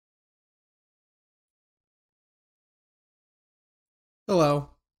Hello.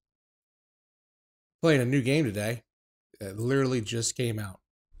 Playing a new game today. It literally just came out.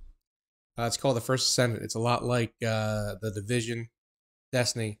 It's called The First Descendant. It's a lot like The Division,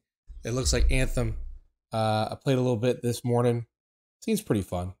 Destiny. It looks like Anthem. I played a little bit this morning. Seems pretty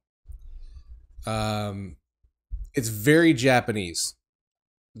fun. It's very Japanese.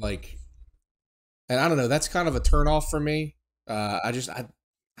 And I don't know, that's kind of a turnoff for me. I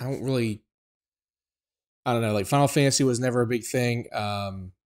don't really, I don't know, like Final Fantasy was never a big thing.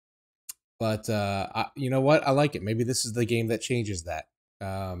 But you know what? I like it. Maybe this is the game that changes that.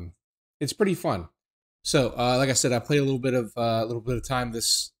 It's pretty fun. So, like I said, I played a little bit of time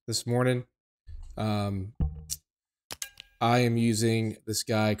this morning. I am using this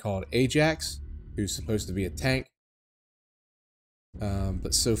guy called Ajax, who's supposed to be a tank.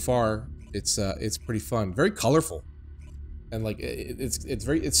 But so far, it's pretty fun, very colorful, and like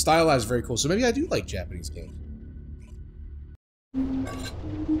it's stylized, very cool. So maybe I do like Japanese games.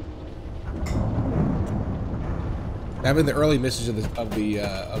 I'm in the early missions of the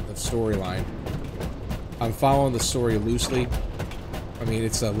storyline. I'm following the story loosely. I mean,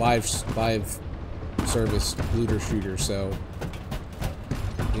 it's a live service looter shooter, so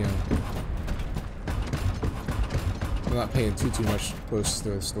you know, I'm not paying too much close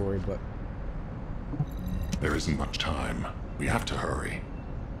to the story, but there isn't much time. We have to hurry.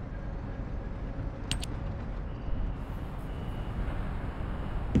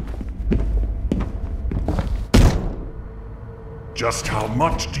 Just how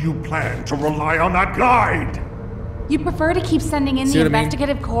much do you plan to rely on that guide? You prefer to keep sending in the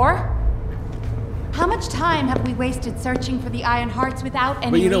investigative corps? How much time have we wasted searching for the Iron Hearts without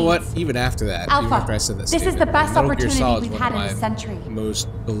any But you know leads? what? Even after that, Alpha, even after I said that this is the best opportunity we've had in a century. Most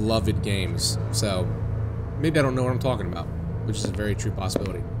beloved games. So maybe I don't know what I'm talking about, which is a very true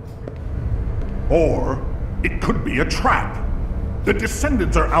possibility. Or it could be a trap. The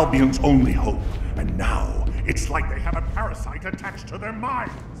Descendants are Albion's only hope, and now it's like they have a parasite attached to their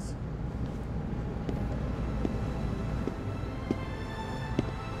minds.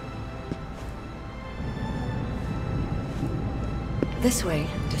 This way,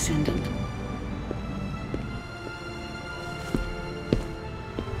 Descendant.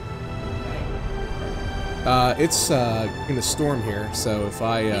 It's gonna storm here, so if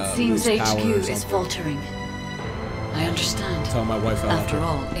I it seems lose power HQ or is something, faltering. I understand. tell my wife I'll After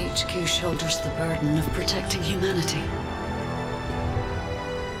all, HQ shoulders the burden of protecting humanity.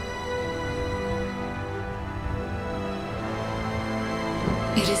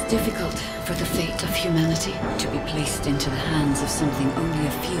 It is difficult for the fate of humanity to be placed into the hands of something only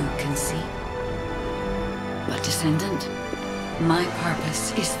a few can see. But Descendant, my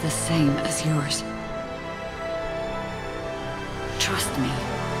purpose is the same as yours. Trust me.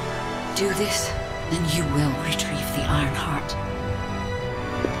 Do this, and you will retrieve the Iron Heart.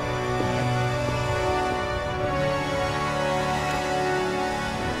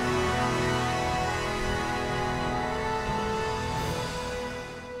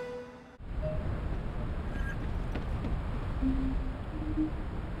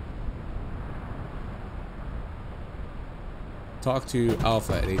 talk to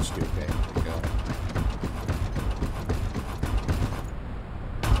Alpha at HQ. Okay, there we go.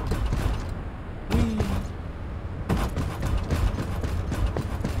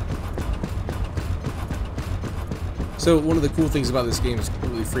 So one of the cool things about this game is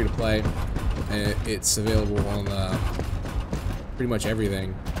completely free to play, and it's available on pretty much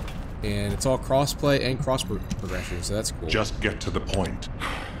everything, and it's all cross-play and cross-progression, so that's cool. Just get to the point.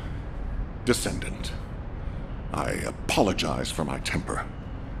 Descendant, I apologize for my temper.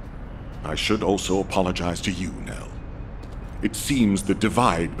 I should also apologize to you, Nell. It seems the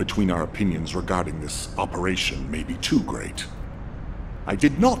divide between our opinions regarding this operation may be too great. I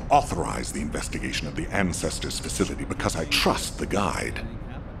did not authorize the investigation of the Ancestors' facility because I trust the guide.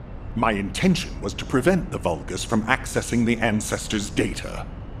 My intention was to prevent the Vulgus from accessing the Ancestors' data.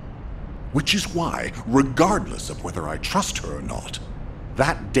 Which is why, regardless of whether I trust her or not,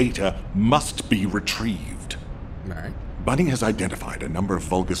 that data must be retrieved. All right. Bunny has identified a number of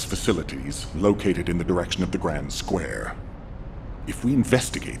Vulgus facilities located in the direction of the Grand Square. If we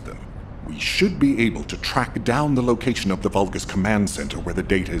investigate them, we should be able to track down the location of the Vulgus command center where the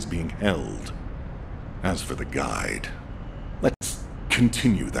data is being held. As for the guide, let's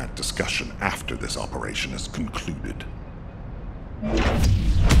continue that discussion after this operation is concluded.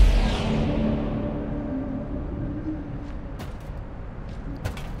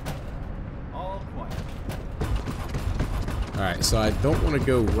 Alright, so I don't want to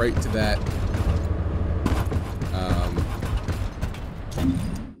go right to that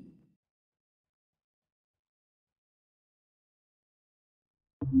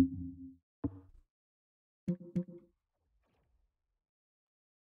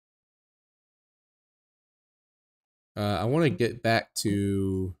I want to get back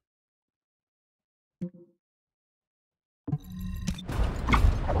to...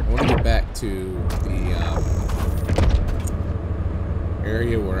 the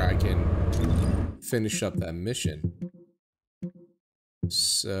area where I can finish up that mission.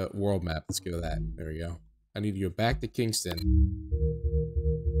 World map, let's go to that. There we go. I need to go back to Kingston.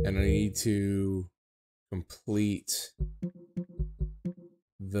 And I need to complete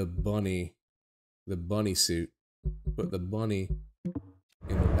the bunny suit. Put the bunny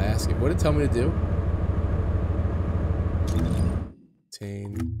in the basket. What did it tell me to do?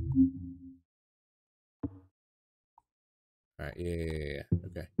 Obtain. Alright, yeah.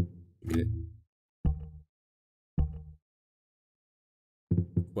 Okay. Get it.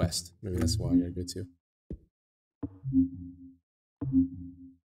 Quest. Maybe that's the one I gotta go to.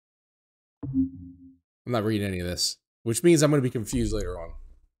 I'm not reading any of this, which means I'm gonna be confused later on.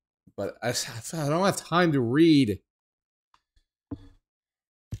 But I don't have time to read.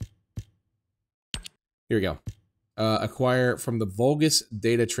 Here we go. Acquire from the Vulgus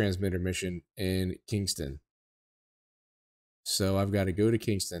data transmitter mission in Kingston. So I've got to go to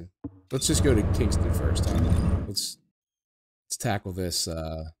Kingston. Let's just go to Kingston first. Huh? Let's tackle this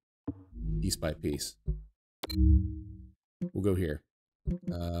piece by piece. We'll go here.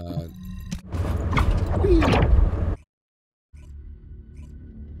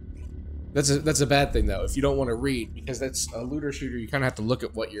 That's a bad thing though. If you don't want to read, because that's a looter shooter, you kind of have to look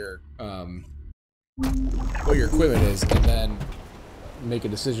at what your equipment is, and then make a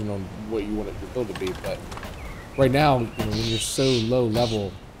decision on what you want your build to be. But right now, you know, when you're so low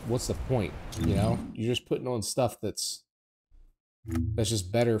level, what's the point? You know, you're just putting on stuff that's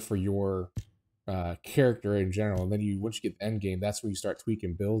just better for your character in general. And then once you get the end game, that's when you start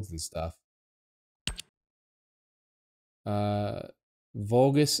tweaking builds and stuff.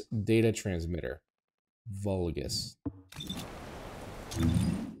 Vulgus data transmitter. Vulgus.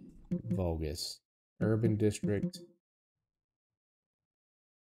 Urban district.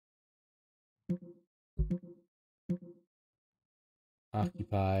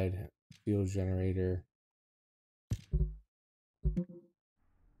 Occupied. Field generator.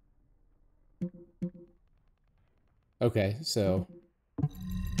 Okay, so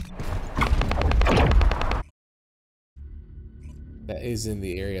that is in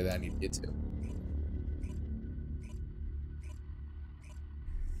the area that I need to get to.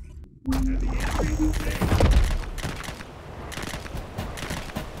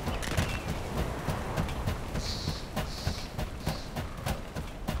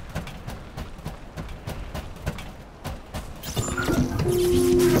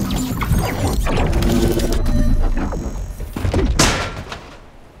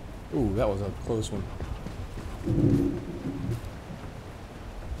 Ooh, that was a close one.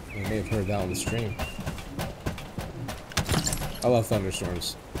 You may have heard that on the stream. I love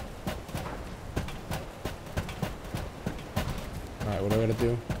thunderstorms. Alright, what do I gotta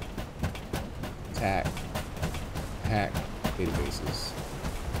do? Hack databases.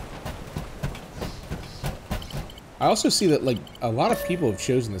 I also see that, like, a lot of people have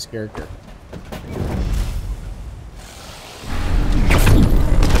chosen this character.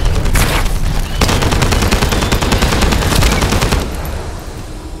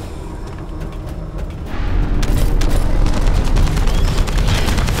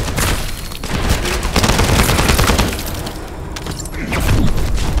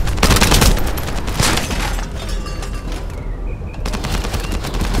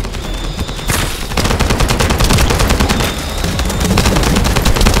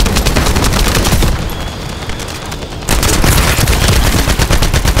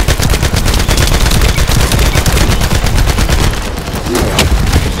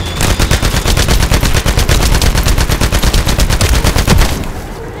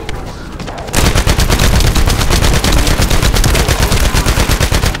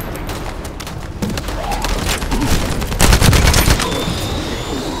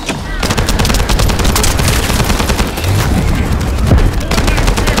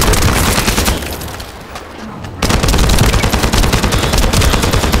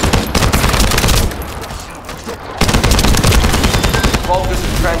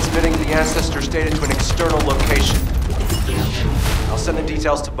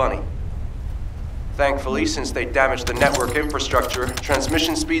 Thankfully, since they damaged the network infrastructure,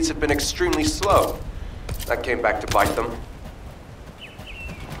 transmission speeds have been extremely slow. That came back to bite them.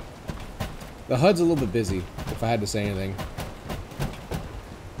 The HUD's a little bit busy, if I had to say anything.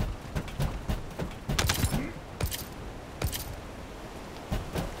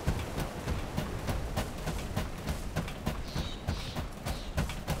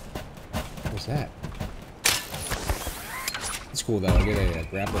 What's that? cool though. I get a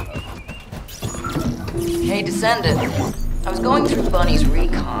grappling hook. Hey, Descendant. I was going through Bunny's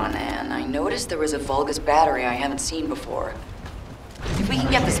recon, and I noticed there was a Vulgus battery I haven't seen before. If we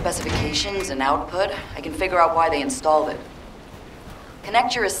can get the specifications and output, I can figure out why they installed it.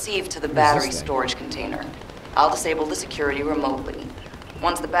 Connect your receive to the battery storage container. I'll disable the security remotely.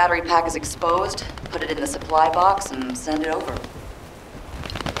 Once the battery pack is exposed, put it in the supply box and send it over.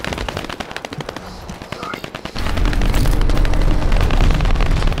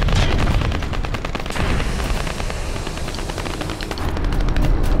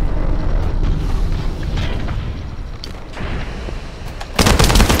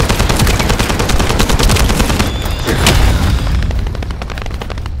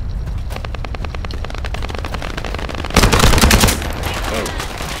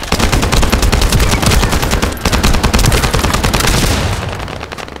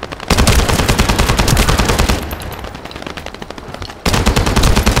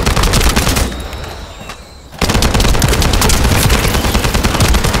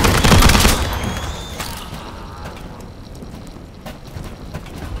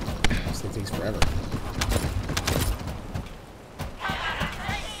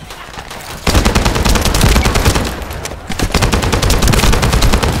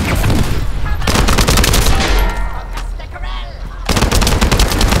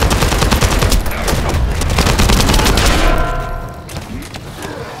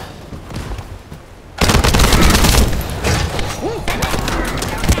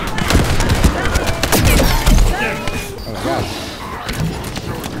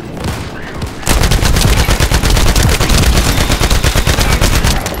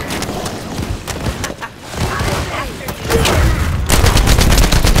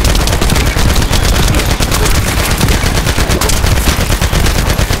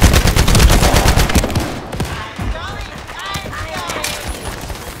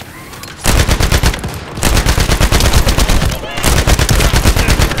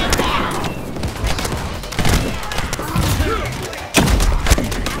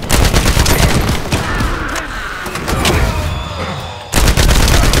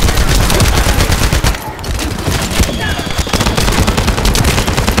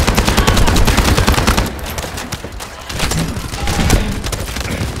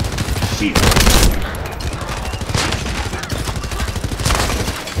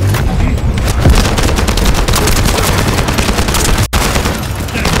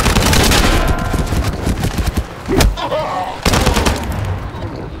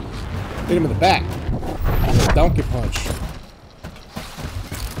 Hit him in the back. Donkey punch.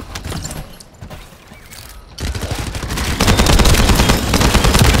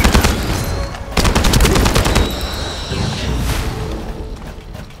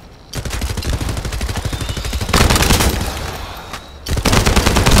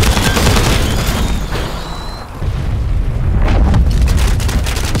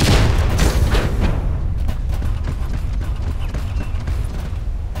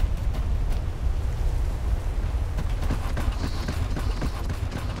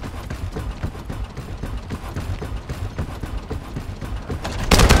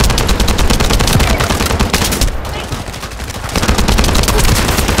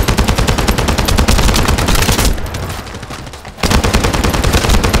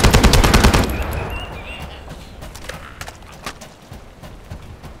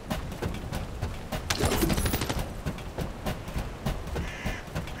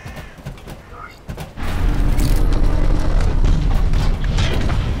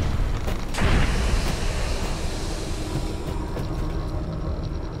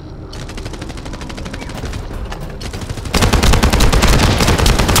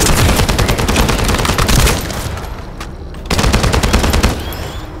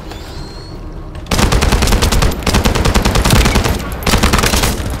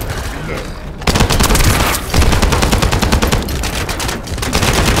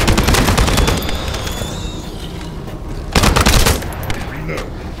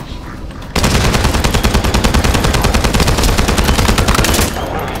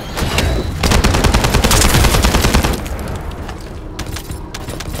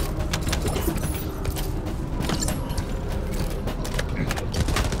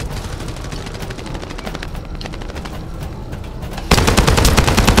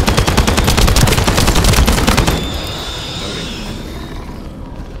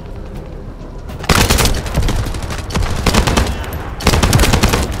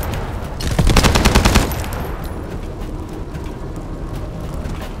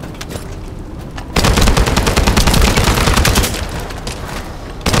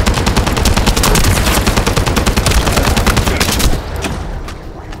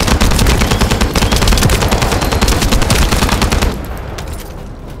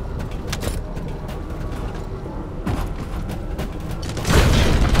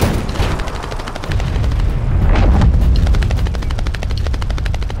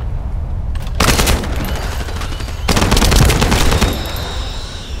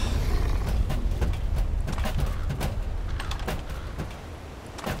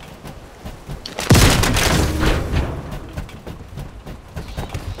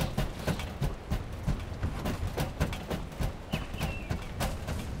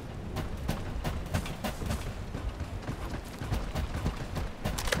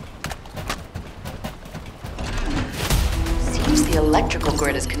 electrical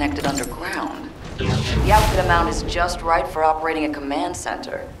grid is connected underground. The outfit amount is just right for operating a command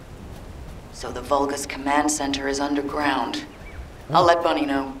center. So the Vulgus command center is underground. I'll let Bunny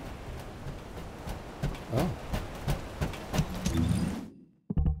know. Oh.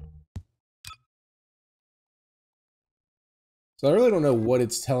 So I really don't know what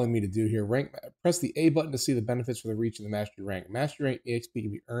it's telling me to do here. Press the A button to see the benefits for the reach of the Mastery rank. Mastery rank EXP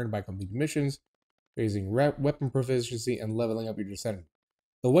can be earned by completing missions, raising weapon proficiency, and leveling up your Descendant.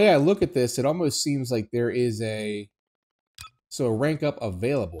 The way I look at this, it almost seems like there is a rank up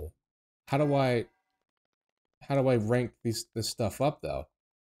available. How do I rank this stuff up though?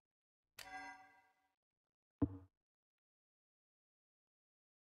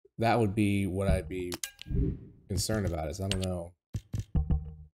 That would be what I'd be concerned about. Is I don't know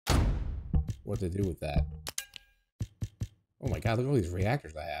what to do with that. Oh my god, look at all these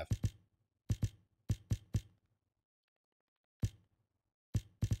reactors I have.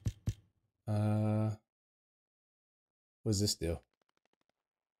 What does this do?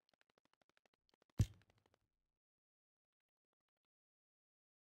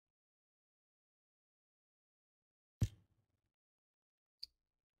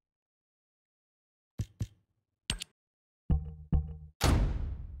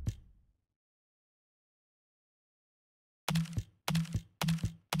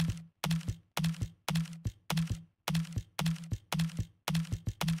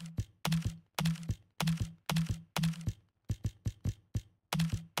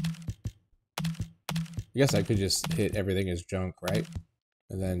 I guess I could just hit everything as junk, right?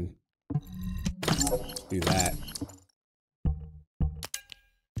 And then do that.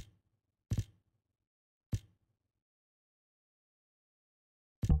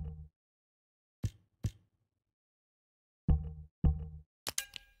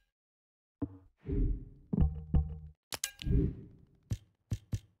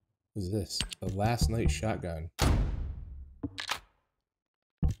 What is this? The Last Night shotgun.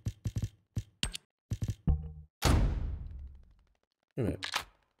 Wait a minute.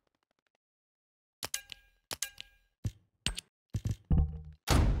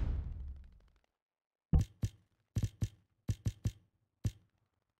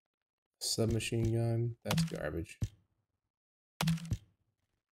 Submachine gun. That's garbage.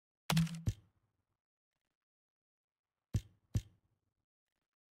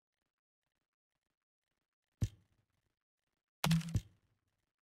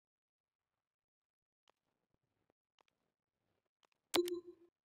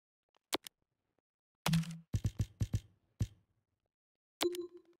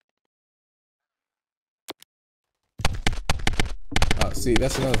 See,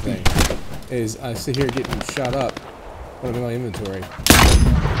 that's another thing, is I sit here getting shot up when I'm in my inventory.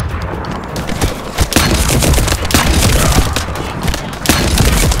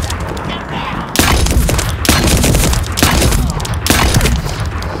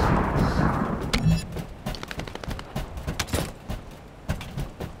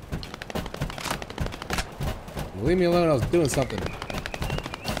 Leave me alone, I was doing something.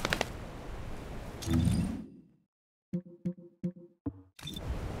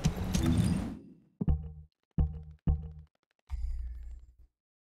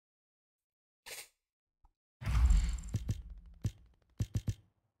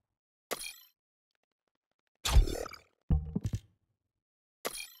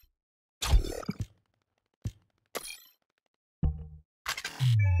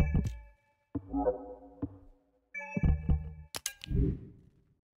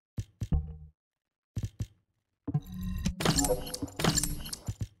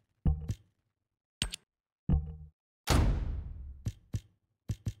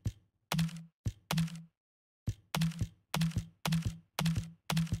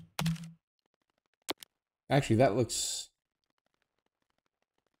 Actually, that looks...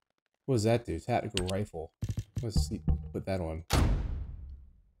 What does that do? Tactical rifle. Let's see. Put that on.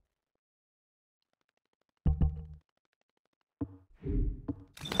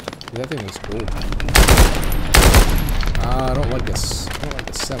 That thing looks cool. I don't like this. I don't like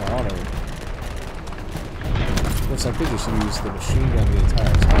the semi-auto. Of course, I could just use the machine gun the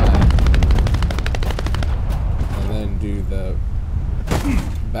entire time, and then do the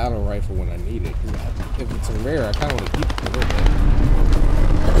battle rifle when I need it. Because if it's a rare, I kind of want to keep it a little bit.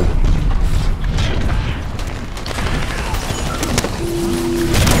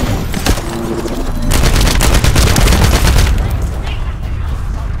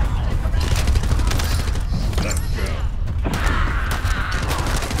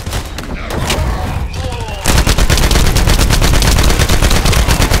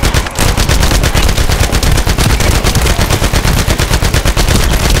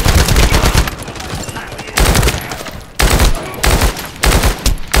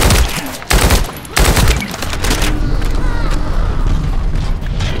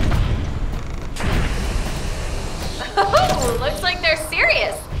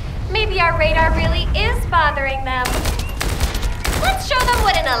 our radar really is bothering them. Let's show them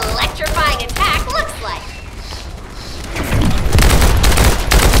what an electrifying attack looks like.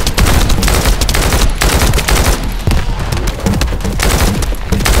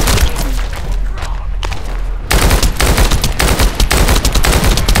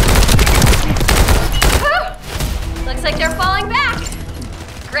 Whew. Looks like they're falling back.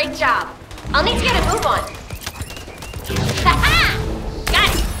 Great job. I'll need to get a move on. Ha-ha!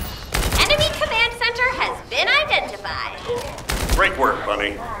 Got it. Enemy command center has been identified. Great work,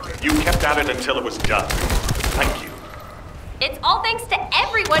 Bunny. You kept at it until it was done. Thank you. It's all thanks to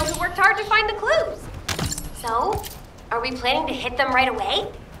everyone who worked hard to find the clues. So, are we planning to hit them right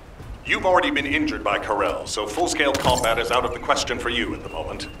away? You've already been injured by Karel, so full-scale combat is out of the question for you at the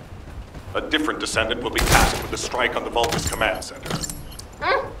moment. A different Descendant will be tasked with the strike on the Vulgus command center.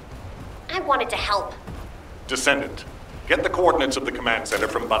 I wanted to help. Descendant, get the coordinates of the command center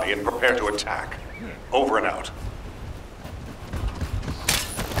from Bunny and prepare to attack. Over and out.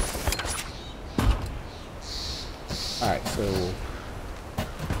 Alright, so...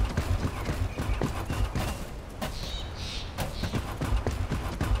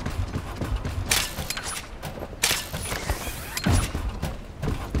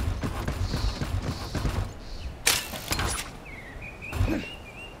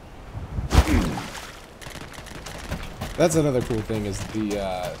 That's another cool thing is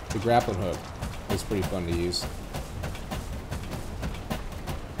the grappling hook is pretty fun to use.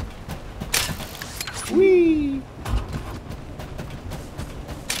 Whee!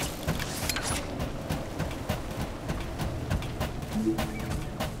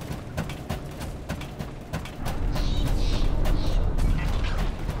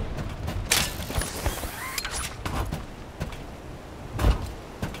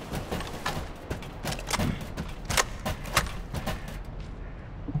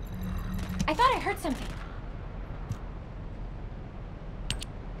 I thought I heard something.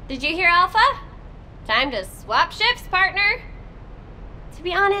 Did you hear Alpha? Time to swap shifts, partner. To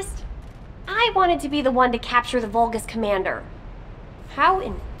be honest, I wanted to be the one to capture the Vulgus commander. How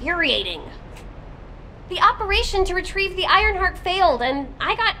infuriating. The operation to retrieve the Ironheart failed and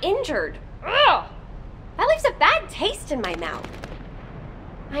I got injured. Ugh! That leaves a bad taste in my mouth.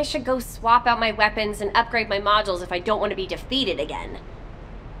 I should go swap out my weapons and upgrade my modules if I don't want to be defeated again.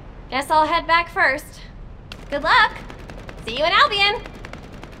 Guess I'll head back first. Good luck. See you in Albion.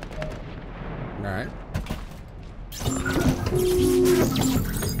 Alright.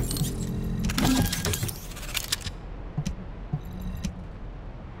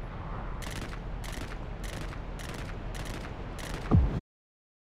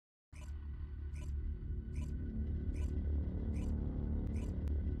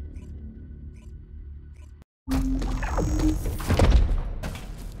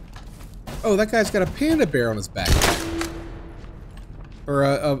 Oh, that guy's got a panda bear on his back. Or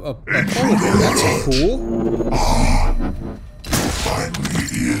a polar bear. That's cool. Finally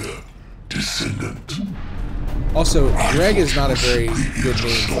here, Descendant. Also, Greg is not a very good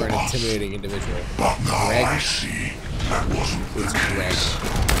name for an intimidating individual. But now Greg? I see that wasn't the It's case. Greg.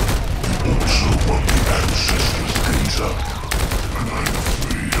 You also want the ancestors' data, and I'm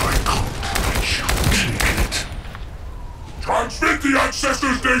afraid I can't let you take it. Transmit the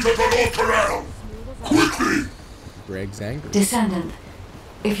ancestors' data to Lord Karel! Quickly! Greg's angry. Descendant,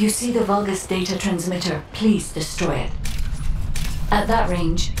 if you see the Vulgus data transmitter, please destroy it. At that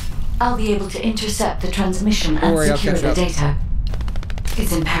range, I'll be able to intercept the transmission and secure the data.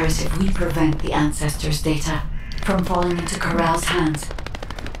 It's imperative we prevent the ancestors' data from falling into Karel's hands.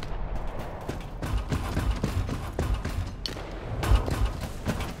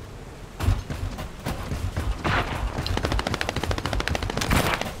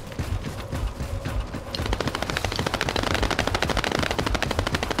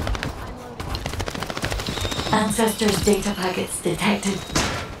 Ancestors' data packets detected.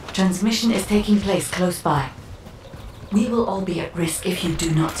 Transmission is taking place close by. We will all be at risk if you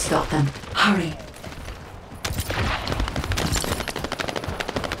do not stop them. Hurry.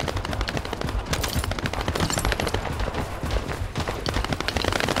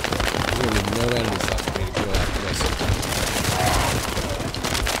 Really no enemies left for me to go after this.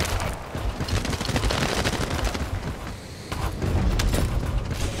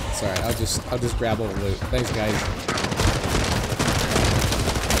 Sorry, I'll just grab all the loot. Thanks, guys.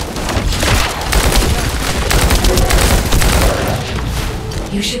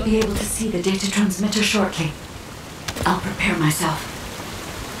 You should be able to see the data transmitter shortly. I'll prepare myself.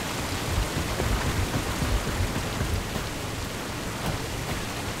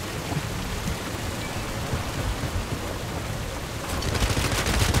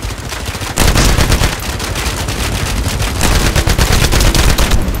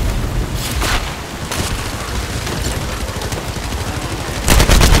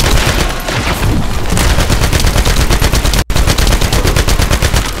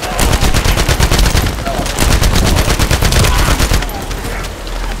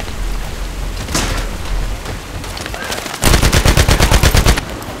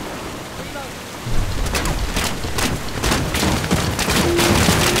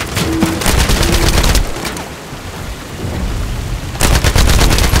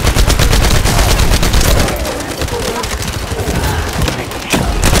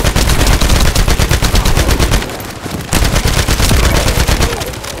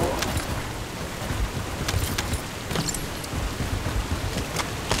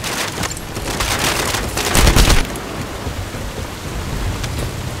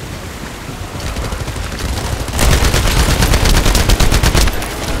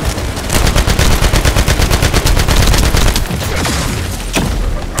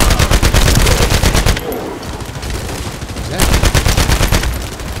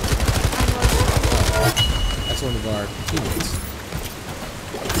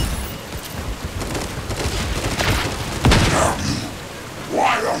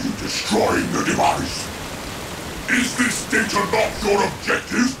 destroying the device. Is this data not your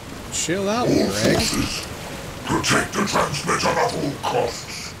objective? Chill out, All Greg. forces, protect the transmitter at all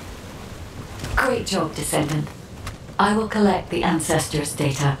costs. Great job, Descendant. I will collect the Ancestors'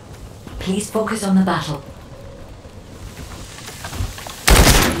 data. Please focus on the battle.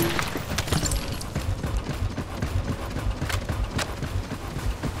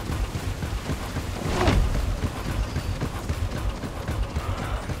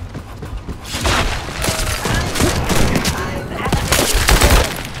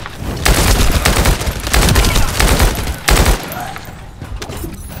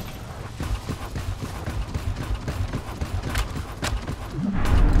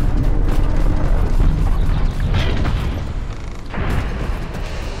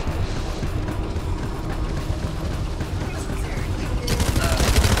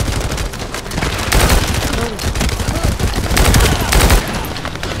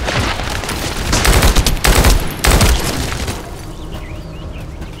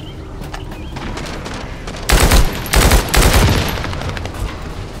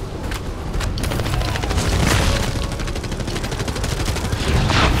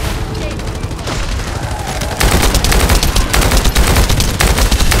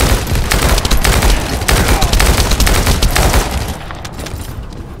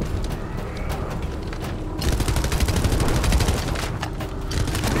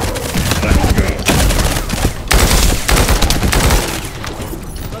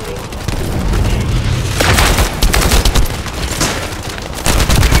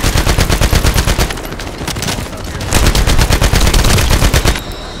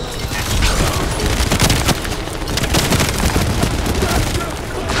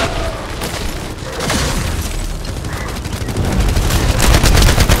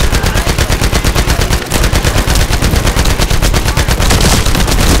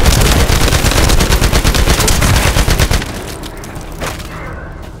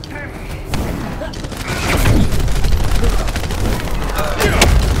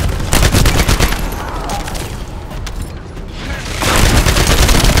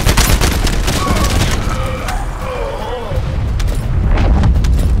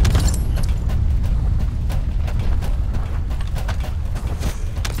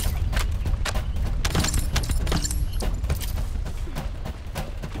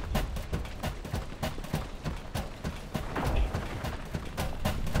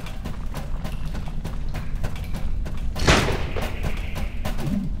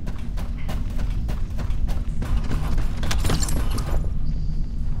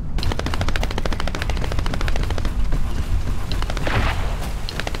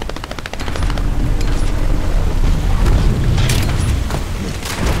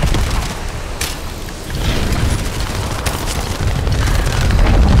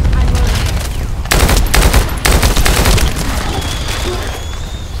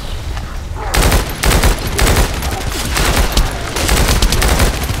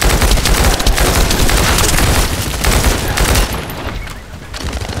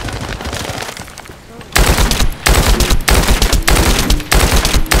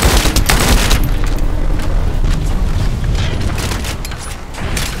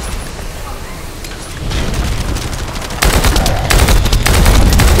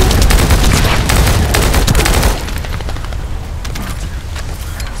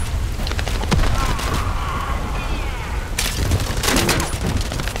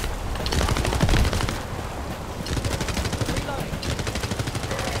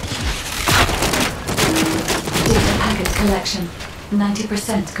 Collection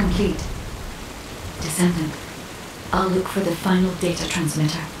 90% complete. Descendant, I'll look for the final data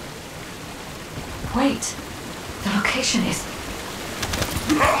transmitter. Wait, the location is...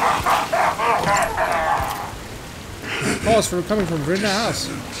 Calls from coming from Brenda House.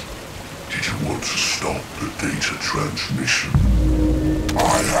 Did you want to stop the data transmission?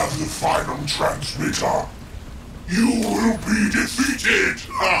 I have the final transmitter. You will be defeated!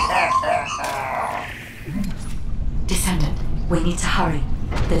 Descendant, we need to hurry.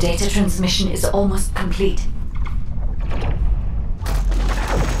 The data transmission is almost complete.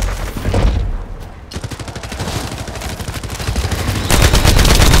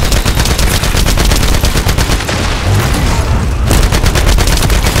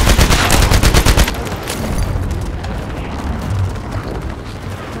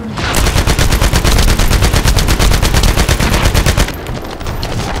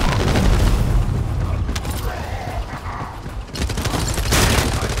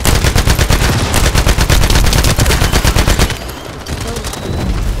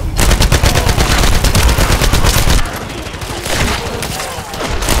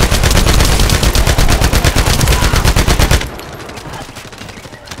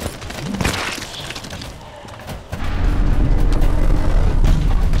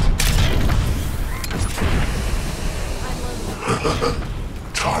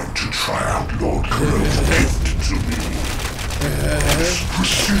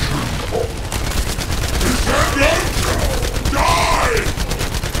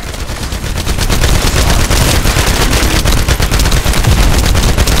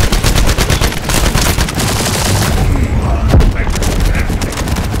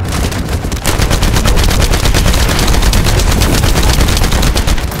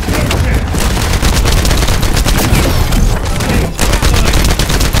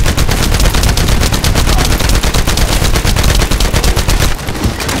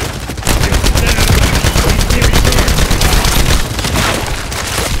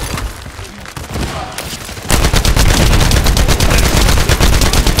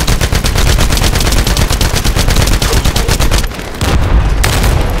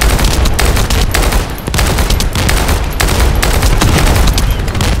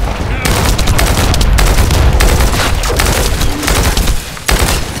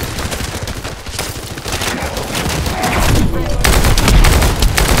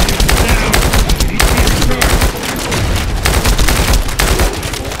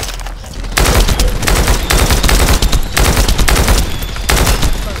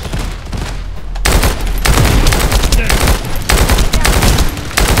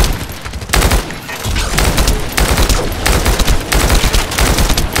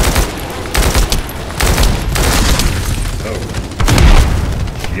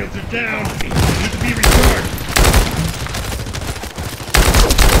 Shields are down. Need to be recharged.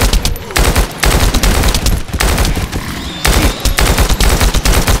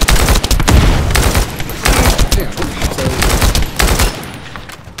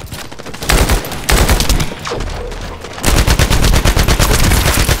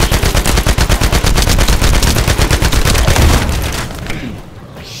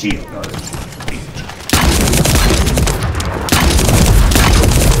 Shield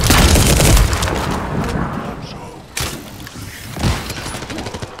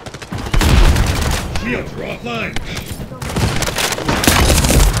Shields are offline.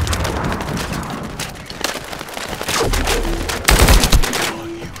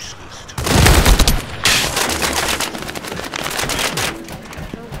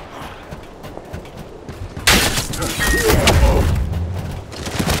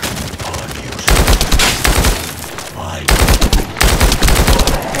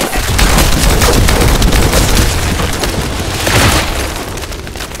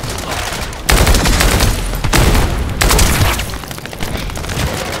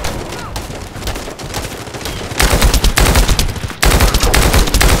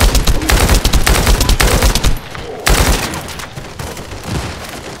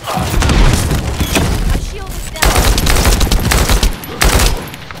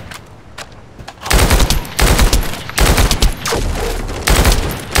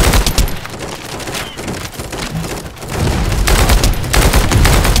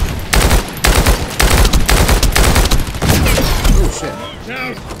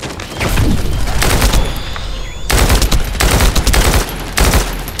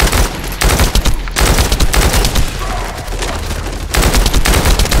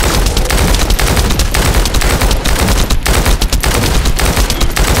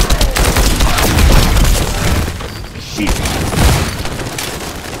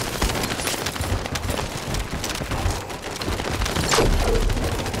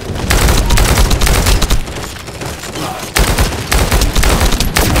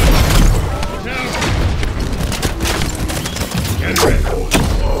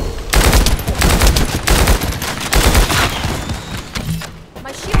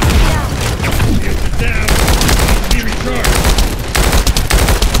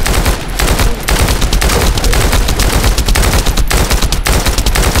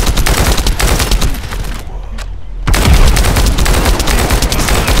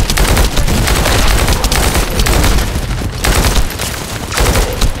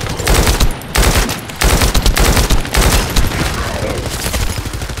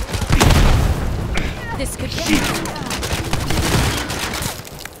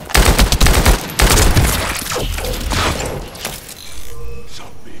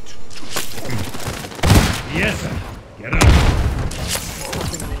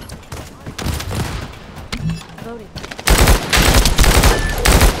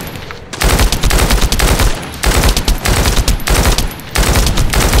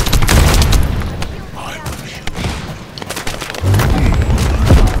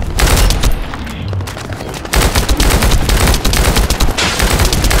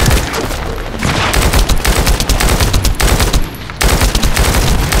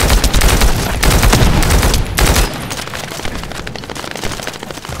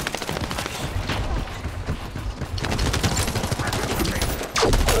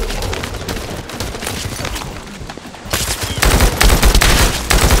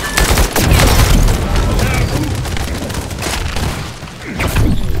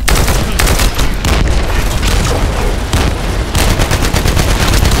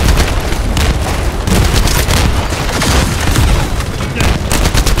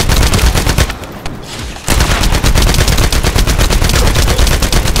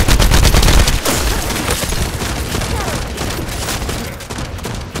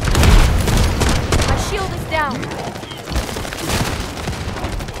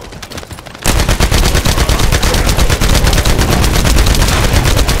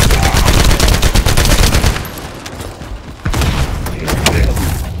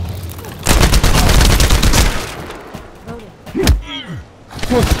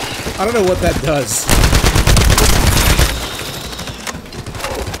 I don't know what that does.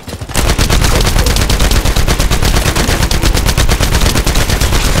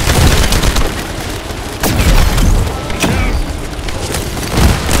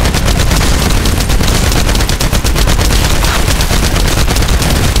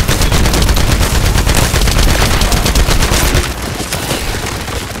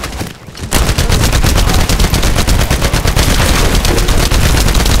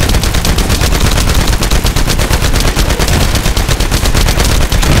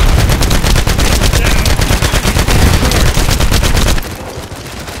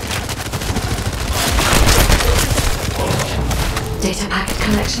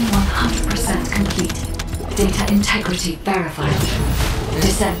 Collection 100% complete. Data integrity verified.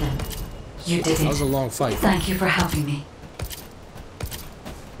 Descendant, you did it. That was a long fight. Thank you for helping me.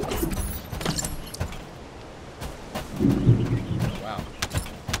 Wow.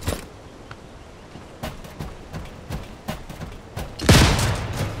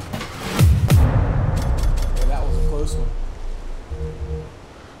 Yeah, that was a close one.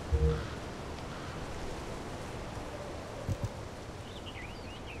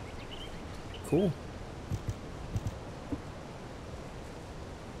 Cool.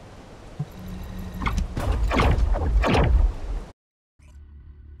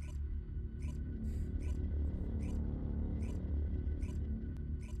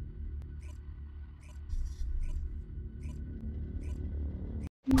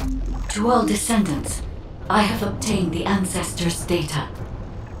 To all descendants, I have obtained the ancestors' data.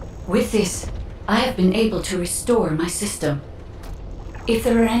 With this, I have been able to restore my system. If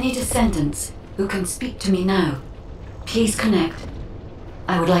there are any descendants who can speak to me now, please connect.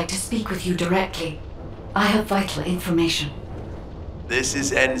 I would like to speak with you directly. I have vital information. This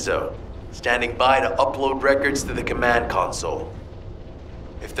is Enzo, standing by to upload records to the command console.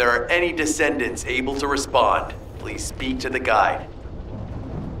 If there are any descendants able to respond, please speak to the guide.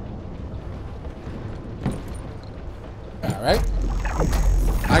 Alright.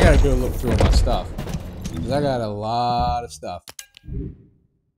 I gotta go look through all my stuff. Because I got a lot of stuff.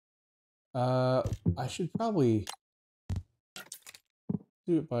 I should probably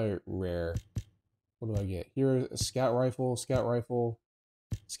do it by rare. What do I get? Here, a scout rifle, scout rifle,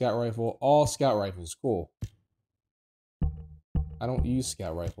 scout rifle, all scout rifles. Cool. I don't use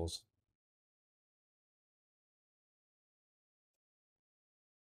scout rifles.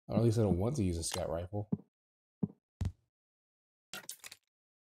 Or at least I don't want to use a scout rifle.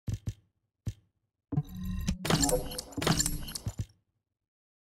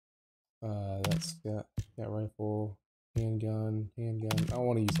 That's scout rifle, handgun. I don't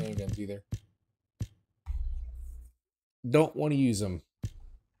want to use handguns either. Don't want to use them.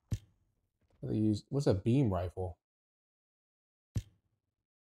 What's a beam rifle?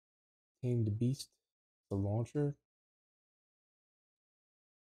 Tame the beast. The launcher.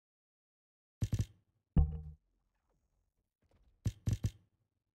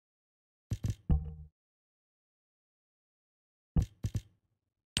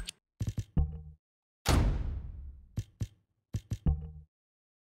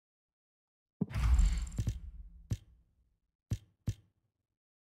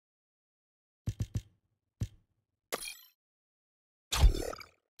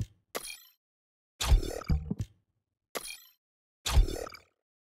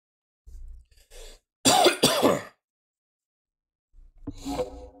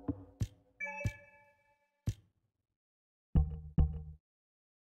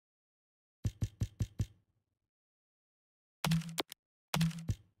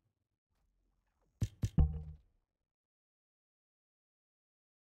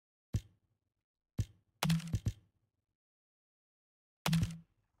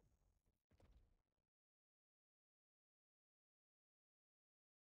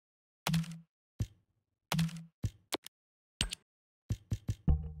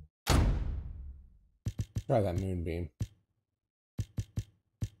 Try that moonbeam.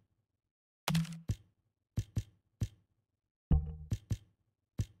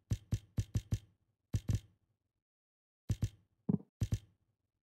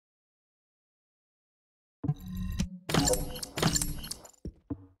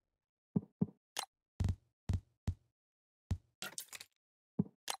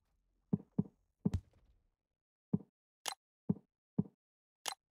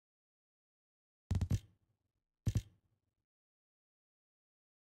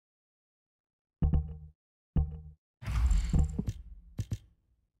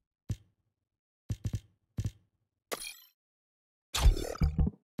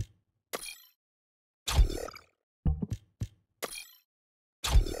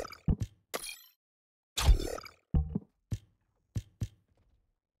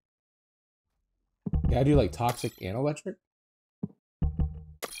 Yeah, I do like toxic and electric.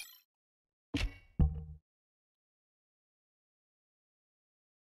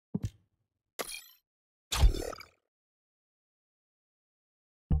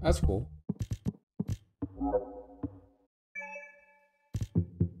 That's cool.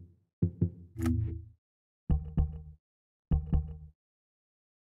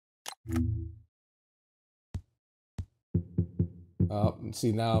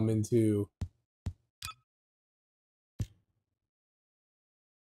 See, now I'm into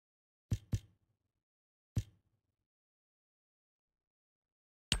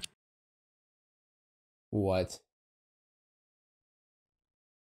What?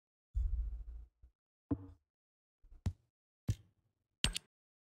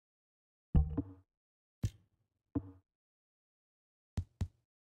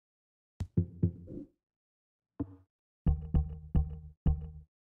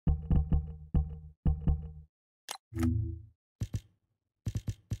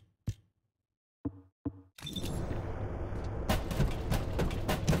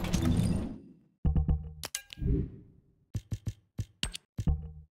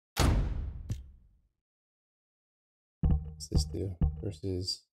 What's this do?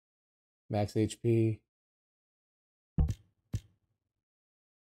 Versus max HP.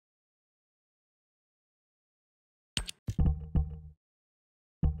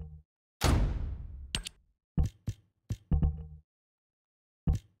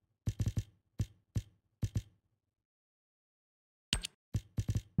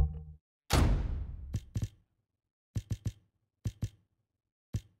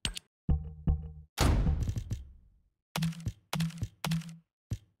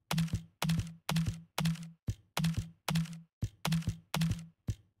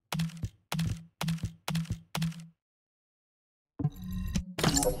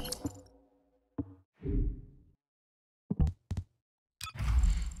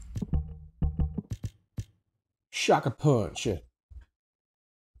 Shock a punch. I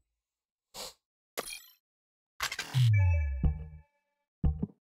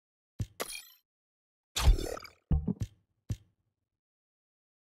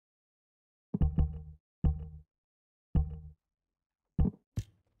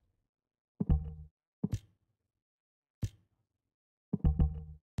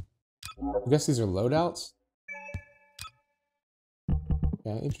guess these are loadouts.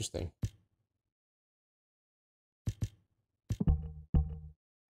 Yeah, interesting.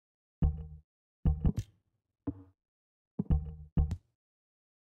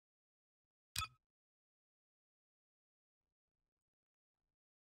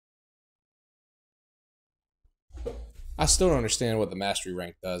 I still don't understand what the mastery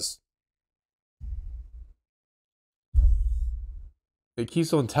rank does. It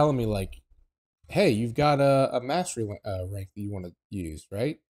keeps on telling me, like, hey, you've got a mastery rank that you want to use,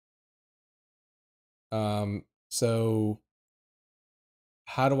 right? So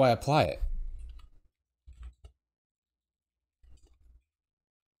how do I apply it?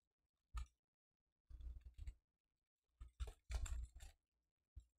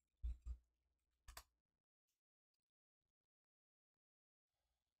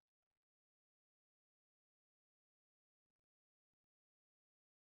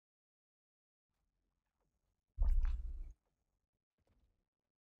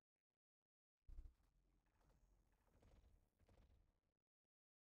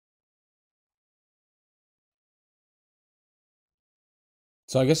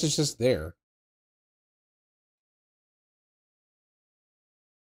 So I guess it's just there.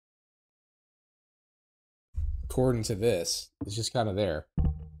 According to this, it's just kind of there.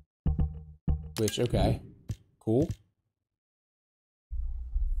 Which, okay, cool.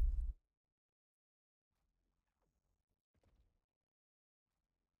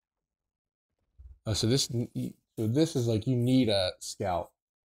 Oh, so this is like you need a scout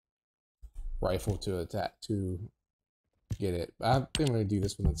rifle to attack to get it. I think I'm gonna do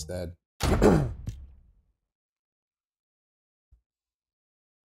this one instead.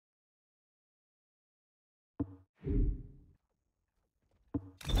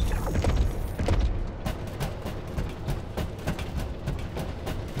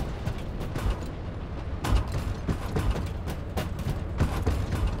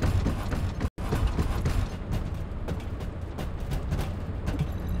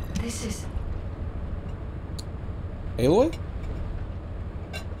 This is... Aloy?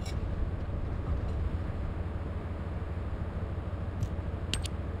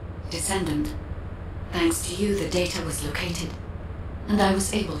 Descendant. Thanks to you, the data was located, and I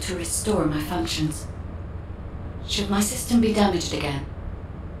was able to restore my functions. Should my system be damaged again,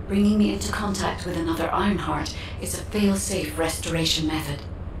 bringing me into contact with another Ironheart is a fail-safe restoration method.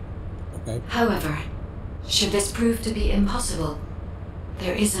 Okay. However, should this prove to be impossible,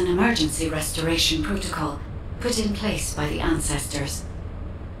 there is an emergency restoration protocol put in place by the ancestors.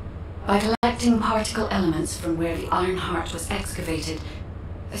 By collecting particle elements from where the Ironheart was excavated,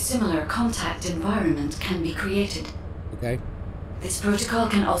 a similar contact environment can be created. Okay. This protocol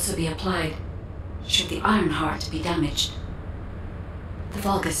can also be applied should the Ironheart be damaged. The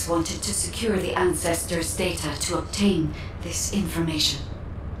Vulgus wanted to secure the ancestors' data to obtain this information.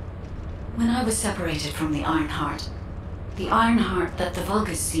 When I was separated from the Ironheart that the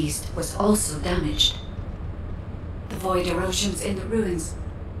Vulgus seized was also damaged. The void erosions in the ruins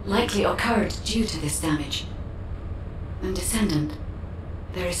likely occurred due to this damage. And Descendant,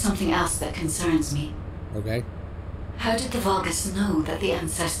 there is something else that concerns me. Okay. How did the Vulgus know that the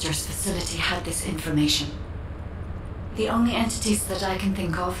Ancestors' facility had this information? The only entities that I can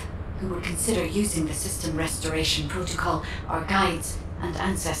think of who would consider using the system restoration protocol are guides and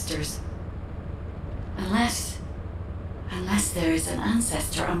ancestors. Unless there is an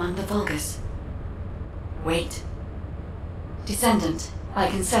ancestor among the Vulgus. Wait. Descendant, I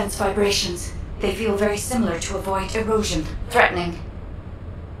can sense vibrations. They feel very similar to a void erosion. Threatening.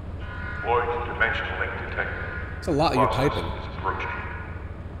 Void dimension link detected. It's a lot you're typing. Is approaching.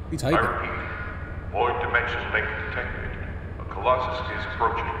 You typing? I repeat. Void dimension link detected. A Colossus is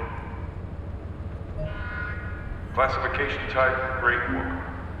approaching. Classification type, Great Worker.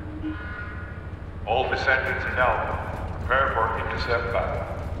 All Descendants in Alpha, prepare for intercept battle.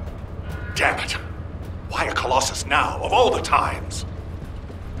 Damn it! Why a Colossus now, of all the times?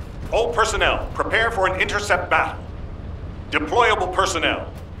 All personnel, prepare for an intercept battle. Deployable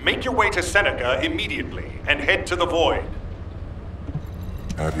personnel, make your way to Seneca immediately and head to the Void.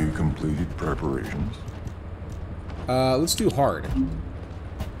 Have you completed preparations? Let's do hard.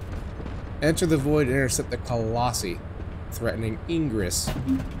 Enter the Void and intercept the Colossi, threatening Ingress.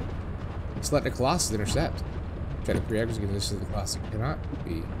 Select the Colossus to intercept. Try to prerequisite against this to the Colossi cannot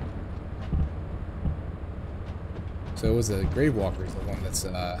be. So it was the Grave Walker is the one that's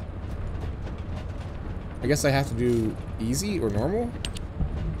I guess I have to do easy or normal?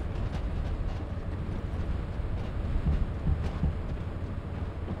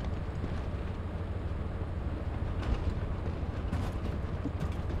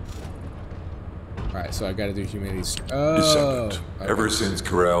 Alright, so I gotta do humanities. Oh, Descendant. okay. Ever since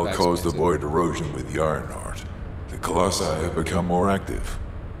Corral That's caused the fancy. void erosion with the Ironheart, the Colossi have become more active.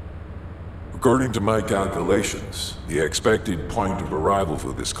 According to my calculations, the expected point of arrival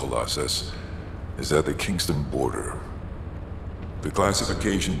for this Colossus is at the Kingston border. The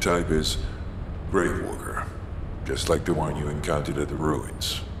classification type is Gravewalker, just like the one you encountered at the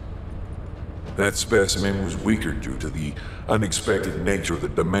ruins. That specimen was weaker due to the unexpected nature of the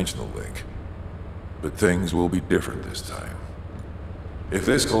dimensional link. But things will be different this time. If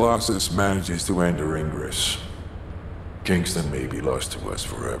this Colossus manages to enter Ingress, Kingston may be lost to us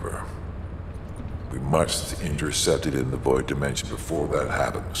forever. We must intercept it in the Void Dimension before that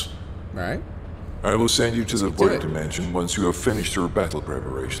happens. Alright. I will send you to the Let's do Void it. Dimension once you have finished your battle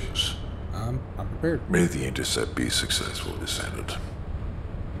preparations. I'm prepared. May the intercept be successful, Descendant.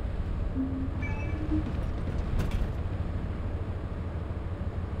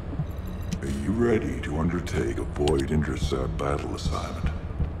 Are you ready to undertake a Void intercept battle assignment?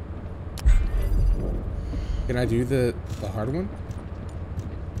 Can I do the hard one?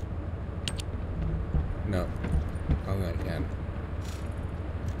 No. Oh, I can.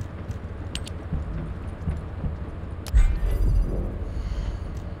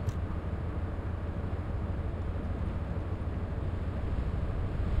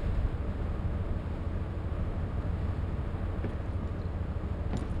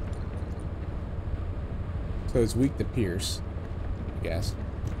 So it's weak to pierce, I guess.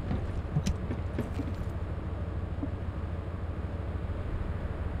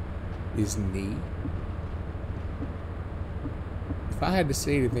 His knee. If I had to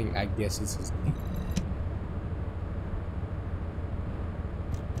say anything, I guess it's his knee.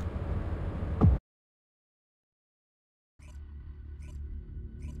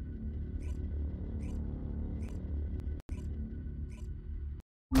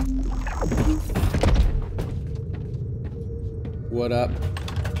 What up?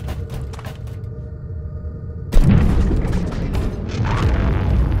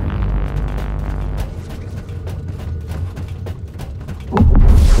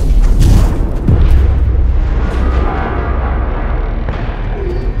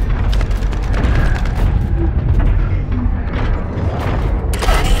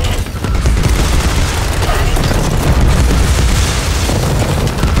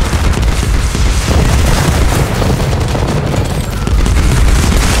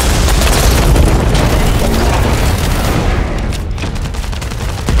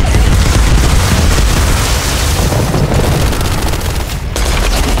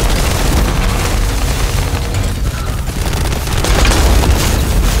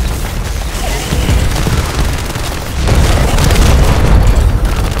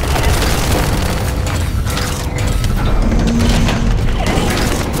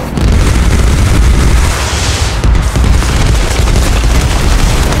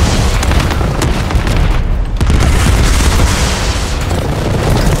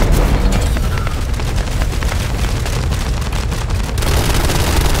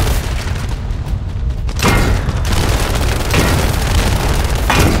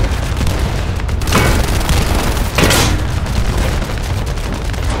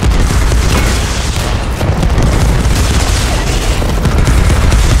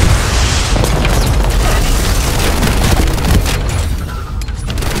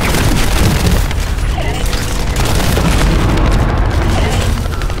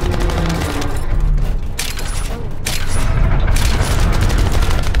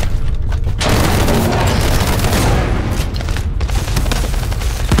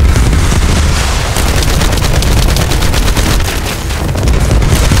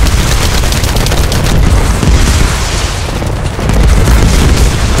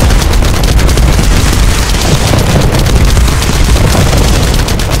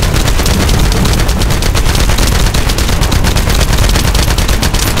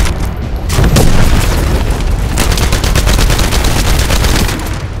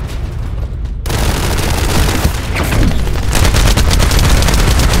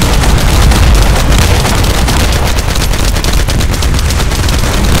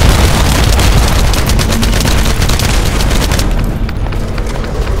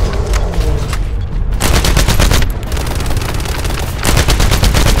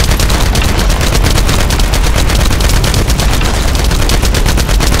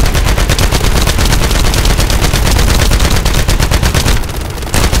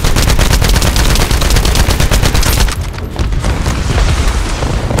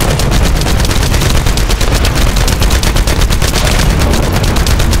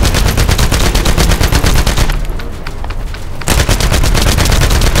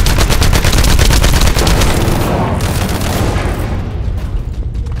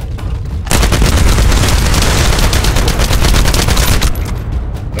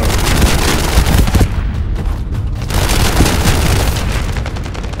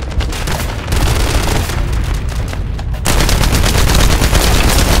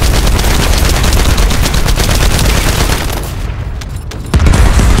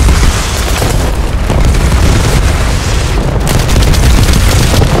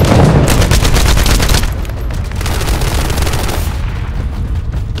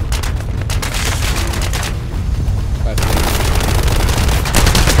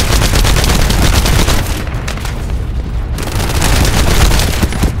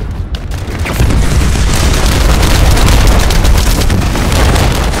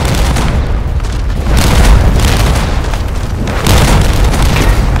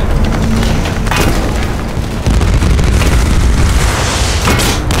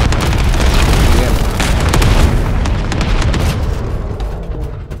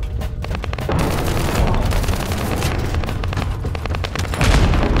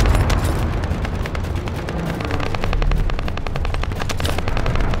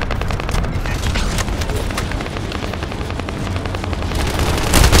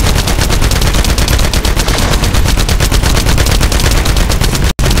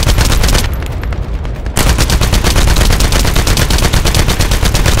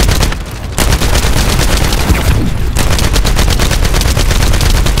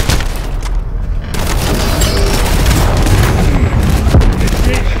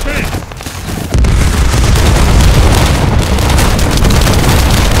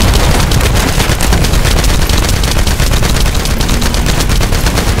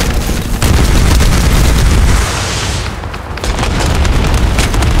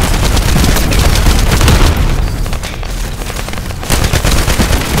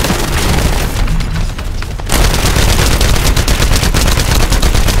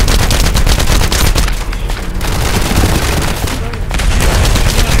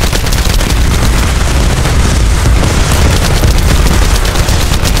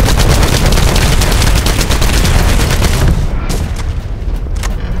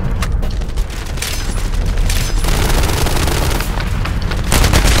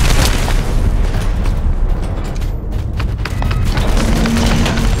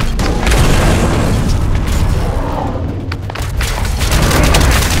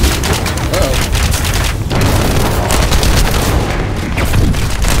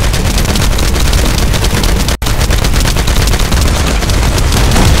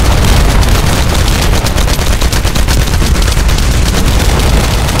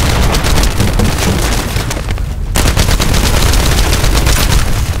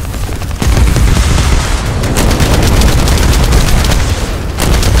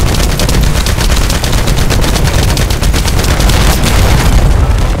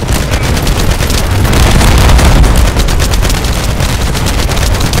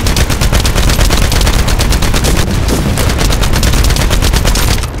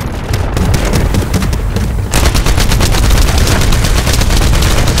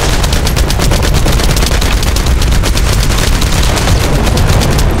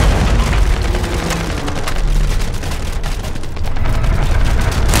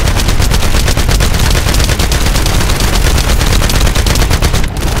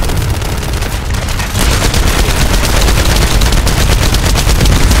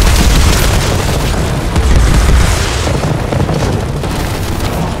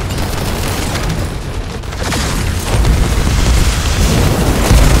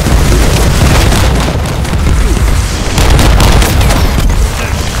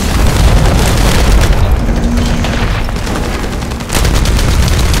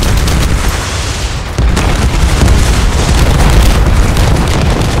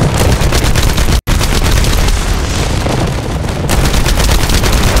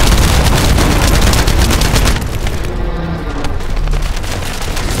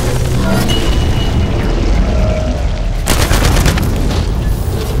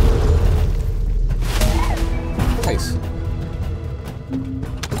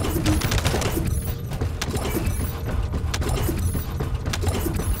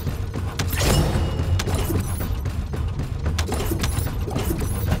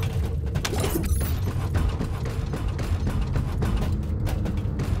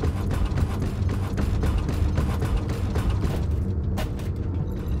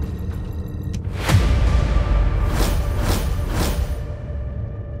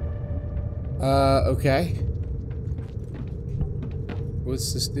 Okay.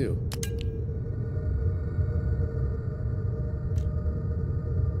 What's this do?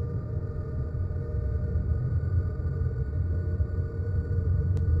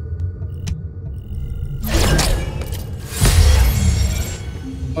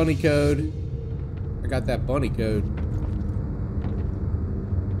 Bunny code. I got that bunny code.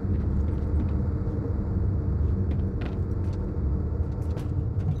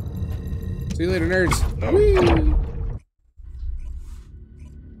 See you later, nerds. Whee!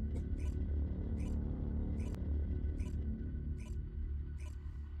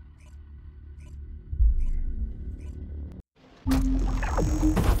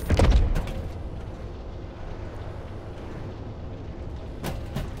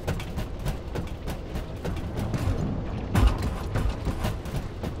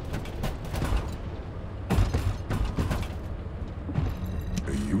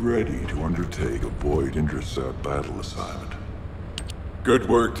 Ready to undertake a void intercept battle assignment. Good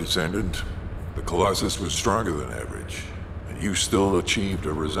work, Descendant. The Colossus was stronger than average, and you still achieved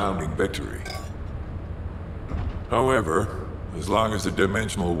a resounding victory. However, as long as the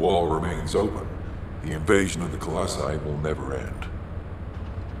dimensional wall remains open, the invasion of the Colossi will never end.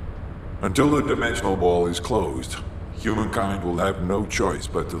 Until the dimensional wall is closed, humankind will have no choice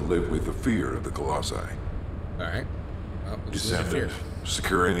but to live with the fear of the Colossi. Alright. Well, Descendant,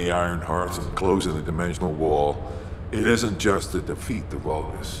 securing the Iron Hearts and closing the dimensional wall, it isn't just to defeat the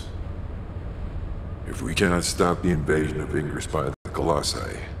Vulgus. If we cannot stop the invasion of Ingress by the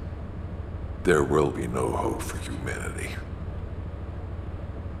Colossi, there will be no hope for humanity.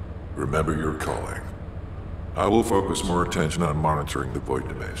 Remember your calling. I will focus more attention on monitoring the Void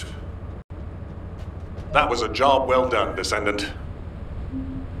Dimension. That was a job well done, Descendant.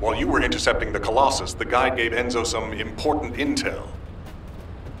 While you were intercepting the Colossus, the guide gave Enzo some important intel.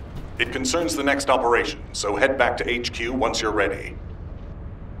 It concerns the next operation, so head back to HQ once you're ready.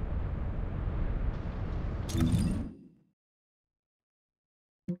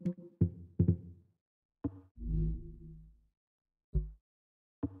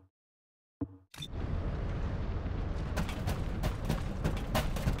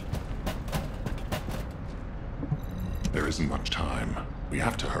 There isn't much time. We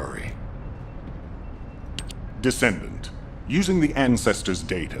have to hurry. Descendant. Using the Ancestors'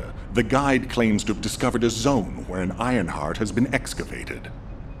 data, the guide claims to have discovered a zone where an Ironheart has been excavated.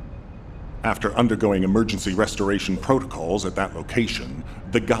 After undergoing emergency restoration protocols at that location,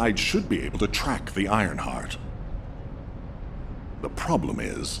 the guide should be able to track the Ironheart. The problem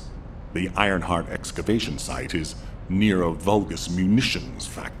is, the Ironheart excavation site is near a Vulgus munitions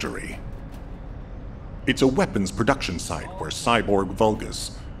factory. It's a weapons production site where cyborg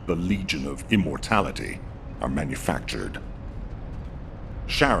Vulgus, the Legion of Immortality, are manufactured.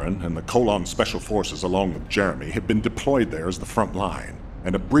 Sharon and the Colon Special Forces along with Jeremy have been deployed there as the front line,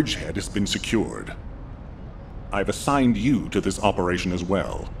 and a bridgehead has been secured. I've assigned you to this operation as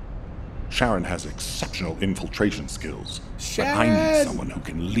well. Sharon has exceptional infiltration skills, but I need someone who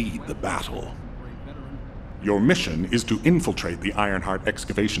can lead the battle. Your mission is to infiltrate the Ironheart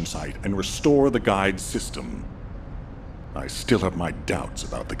excavation site and restore the guide's system. I still have my doubts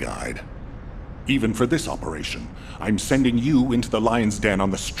about the guide. Even for this operation, I'm sending you into the Lion's Den on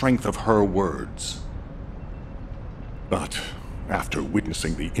the strength of her words. But after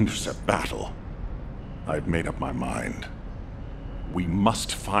witnessing the intercept battle, I've made up my mind. We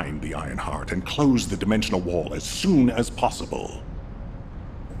must find the Ironheart and close the dimensional wall as soon as possible.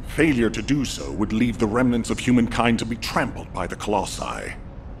 Failure to do so would leave the remnants of humankind to be trampled by the Colossi,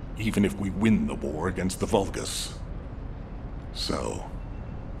 even if we win the war against the Vulgus. So,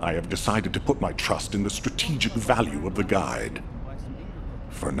 I have decided to put my trust in the strategic value of the guide.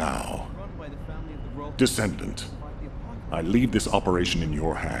 For now. Descendant, I leave this operation in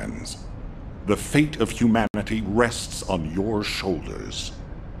your hands. The fate of humanity rests on your shoulders.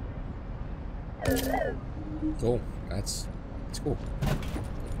 Cool. That's cool.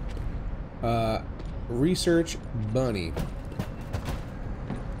 Research bunny.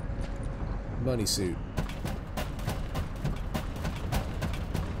 Bunny suit.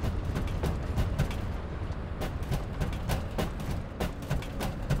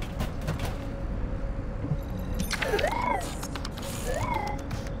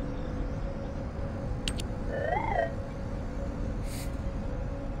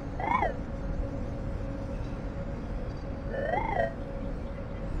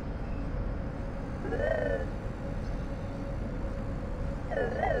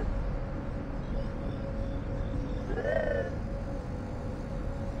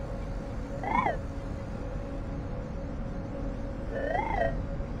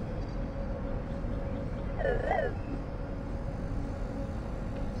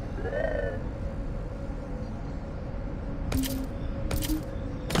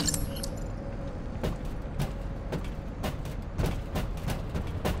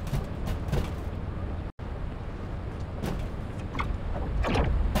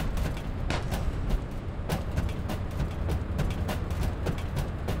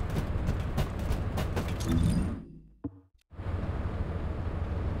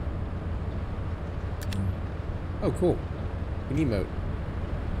 Oh, cool. An emote.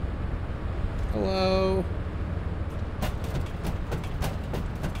 Hello.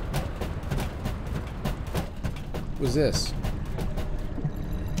 What's this?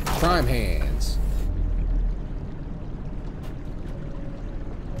 Prime hands.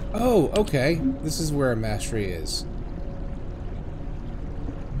 Oh, okay. This is where a mastery is.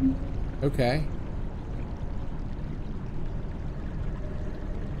 Okay.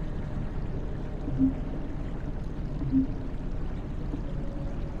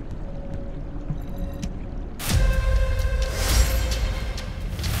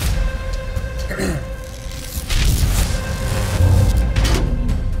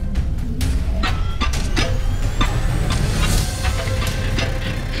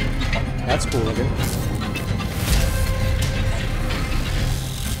 That's cool looking.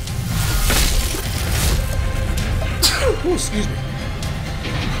 Oh, excuse me.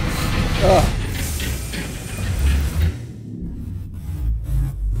 Ugh.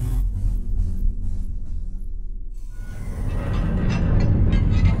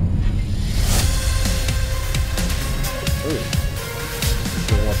 Ooh.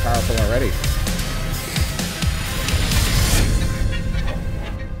 More powerful already.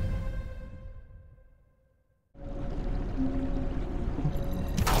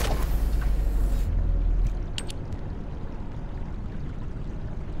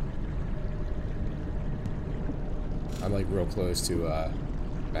 I'm like real close to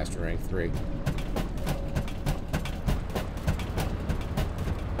Master Rank 3.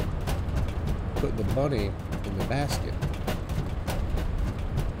 Put the bunny in the basket.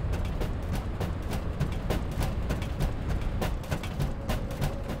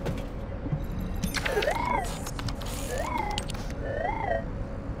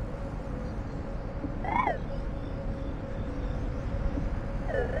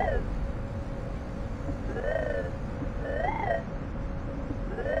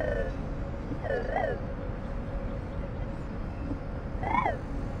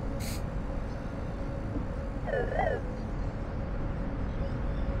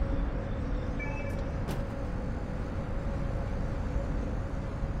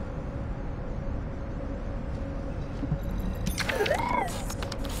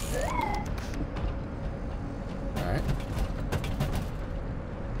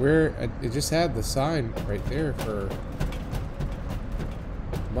 Where it just had the sign right there for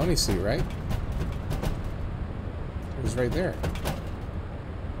bunny suit, right? It was right there.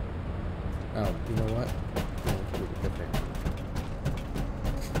 Oh, you know what? We'll do it different.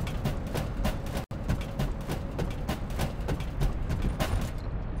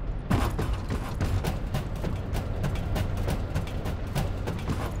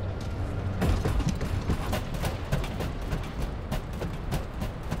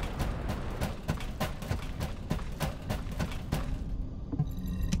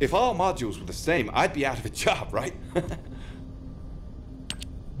 If all modules were the same, I'd be out of a job, right?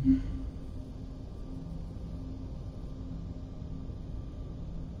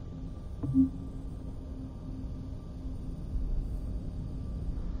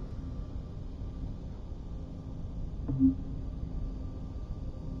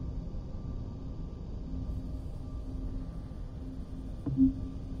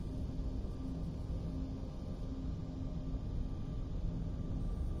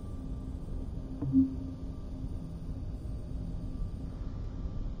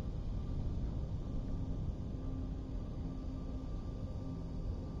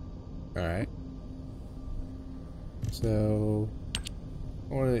 Alright. So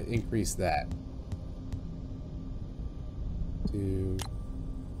I want to increase that to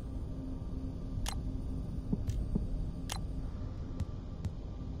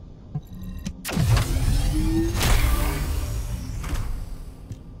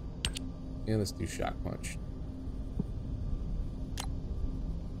and let's do shock punch.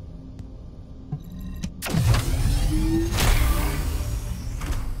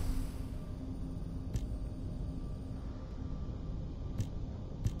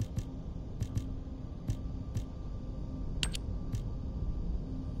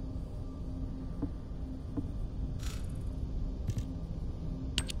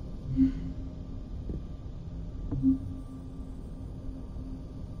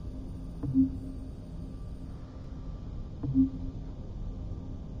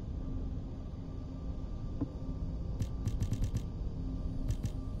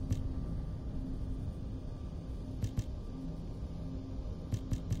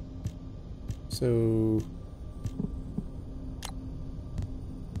 So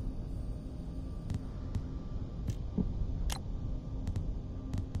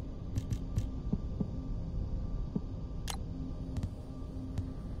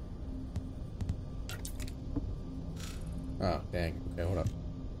Oh, dang. Okay, hold up.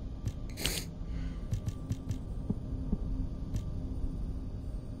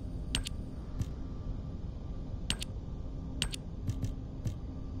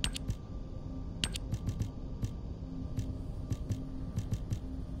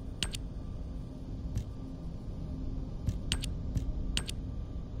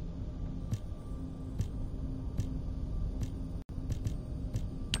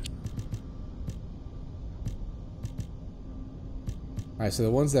 Alright, so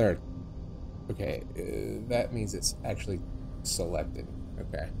the ones that are... Okay, that means it's actually selected.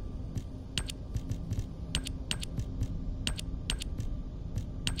 Okay.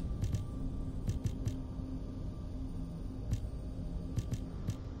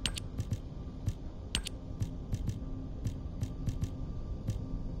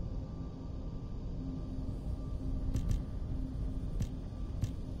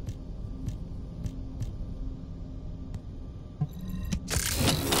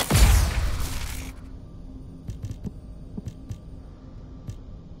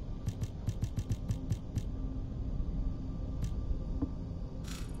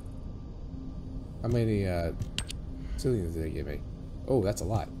 How many civilians did they give me? Oh, that's a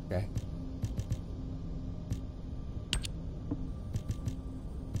lot. Okay.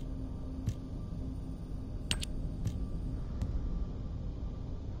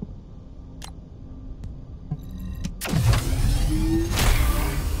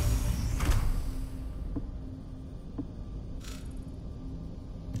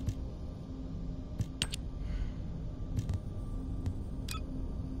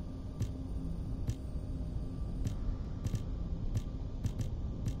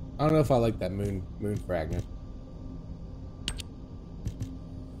 I don't know if I like that moon fragment.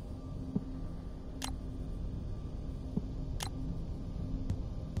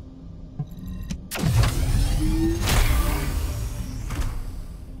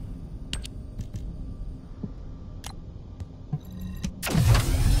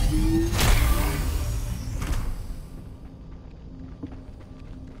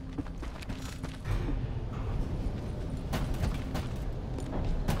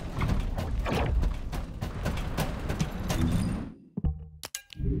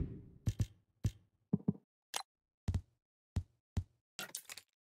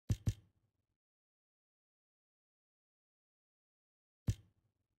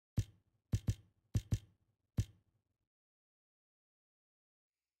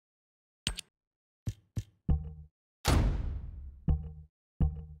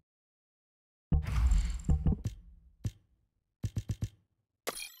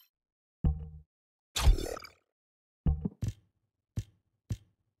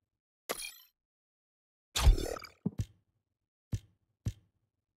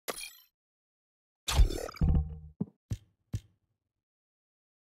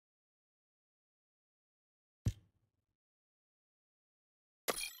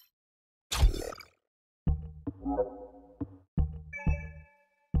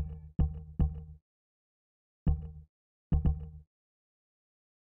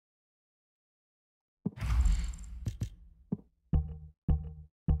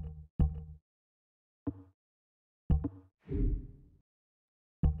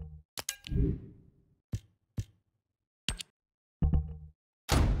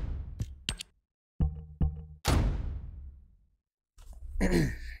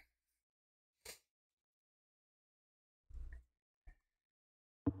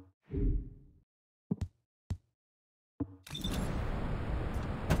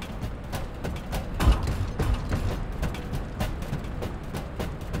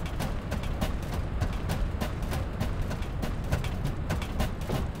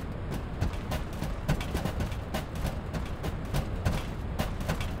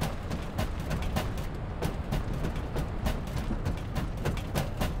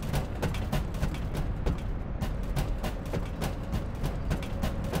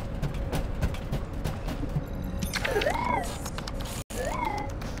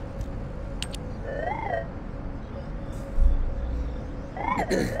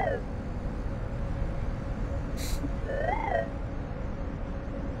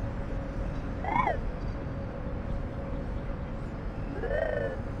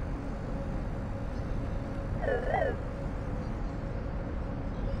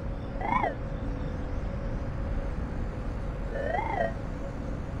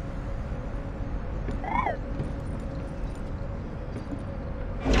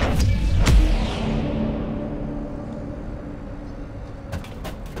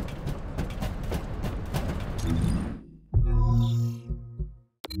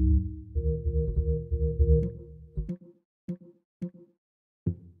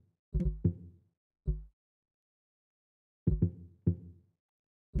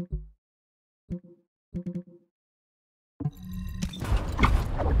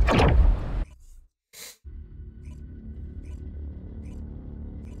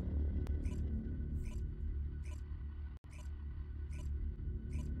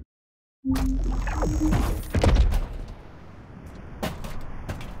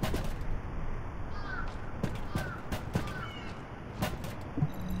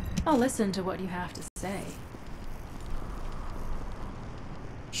 I'll listen to what you have to say.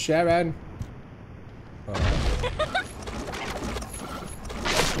 Sharon.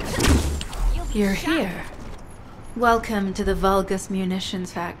 You're here. Welcome to the Vulgus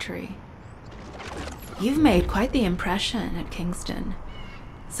Munitions Factory. You've made quite the impression at Kingston.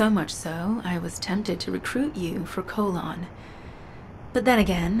 So much so, I was tempted to recruit you for Colon. But then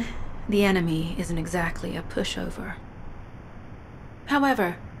again, the enemy isn't exactly a pushover.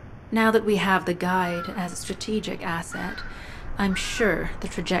 However, now that we have the Guide as a strategic asset, I'm sure the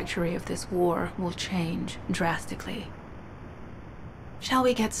trajectory of this war will change drastically. Shall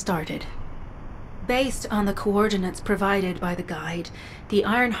we get started? Based on the coordinates provided by the Guide, the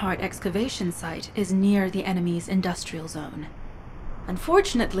Ironheart excavation site is near the enemy's industrial zone.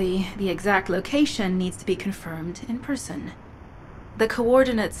 Unfortunately, the exact location needs to be confirmed in person. The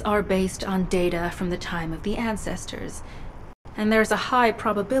coordinates are based on data from the time of the ancestors, and there's a high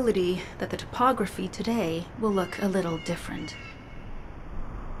probability that the topography today will look a little different.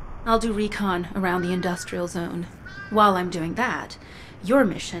 I'll do recon around the industrial zone. While I'm doing that, your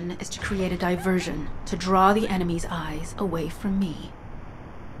mission is to create a diversion to draw the enemy's eyes away from me.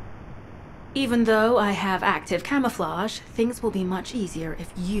 Even though I have active camouflage, things will be much easier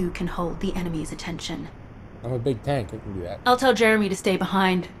if you can hold the enemy's attention. I'm a big tank, I can do that. I'll tell Jeremy to stay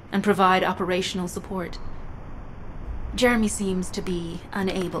behind and provide operational support. Jeremy seems to be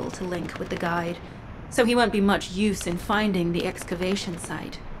unable to link with the Guide, so he won't be much use in finding the excavation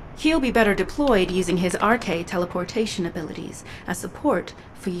site. He'll be better deployed using his arcade teleportation abilities as support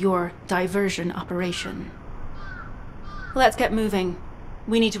for your diversion operation. Let's get moving.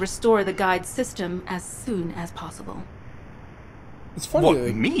 We need to restore the Guide's system as soon as possible. It's funny. What,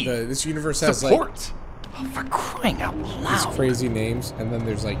 like, me? This universe has support? Oh, for crying out loud. These crazy names, and then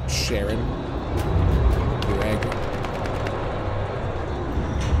there's like Sharon. Greg.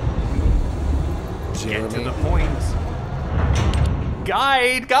 Jeremy. Get to the point.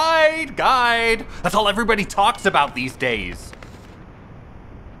 Guide, guide, guide. That's all everybody talks about these days.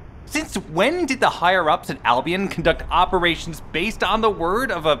 Since when did the higher-ups at Albion conduct operations based on the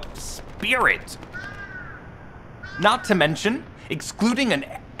word of a spirit? Not to mention, excluding an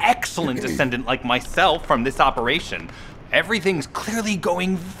excellent descendant like myself from this operation, everything's clearly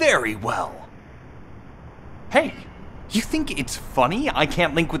going very well. Hey, you think it's funny I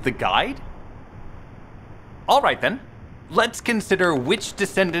can't link with the Guide? All right then. Let's consider which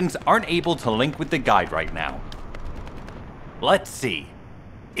descendants aren't able to link with the Guide right now. Let's see.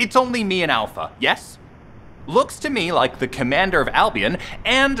 It's only me and Alpha, yes? Looks to me like the commander of Albion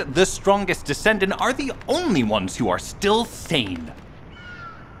and the strongest descendant are the only ones who are still sane.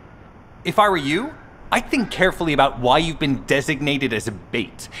 If I were you, I'd think carefully about why you've been designated as a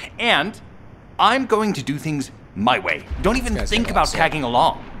bait, and I'm going to do things my way. Don't even think about tagging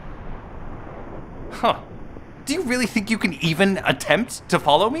along. Huh. Do you really think you can even attempt to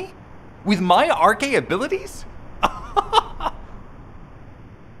follow me? With my arcade abilities?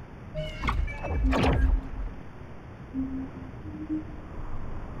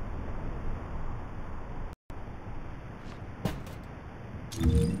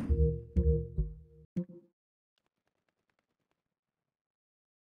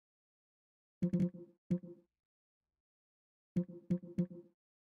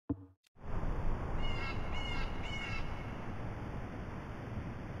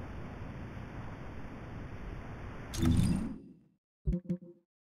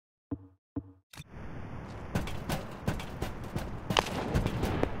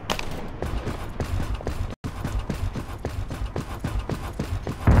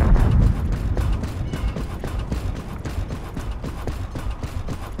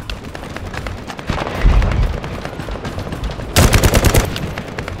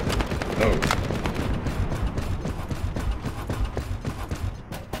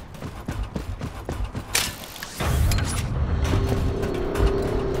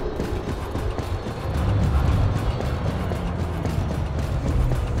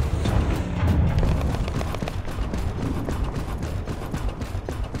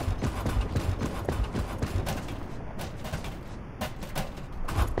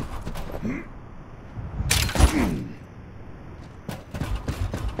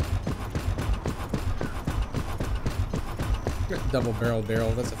 Double barrel,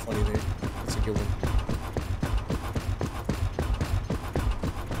 that's a funny name. That's a good one.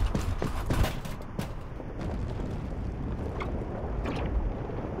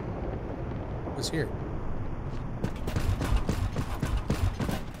 What's here?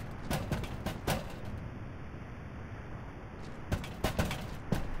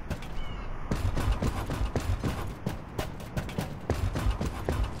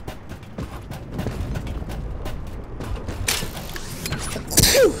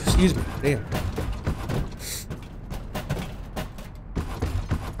 Excuse me. Damn.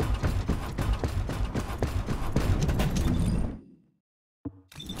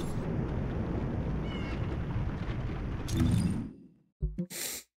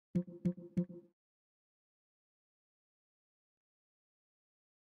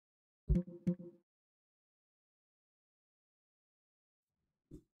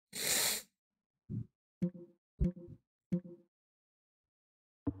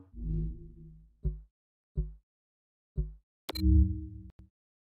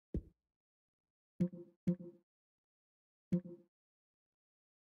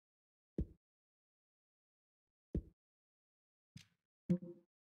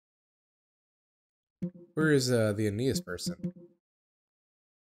 Where is the Aeneas person?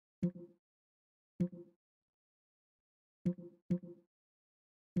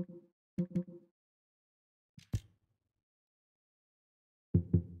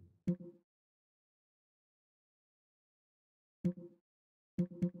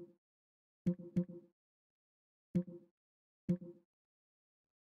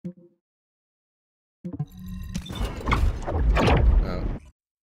 Oh.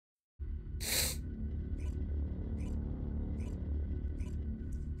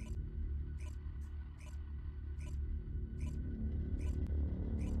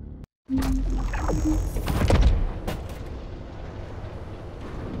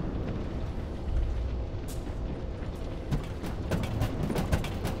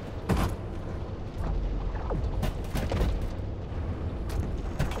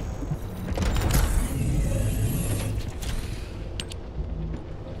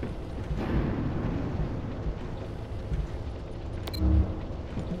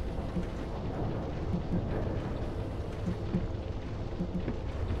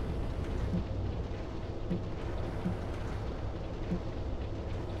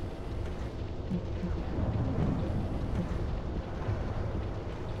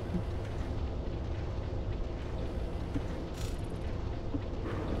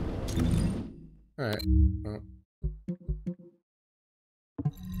 All right. Well.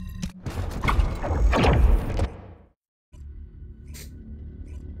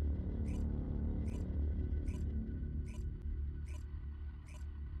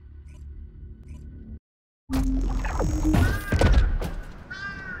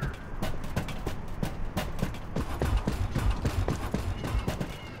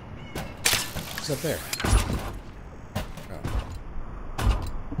 What's up there?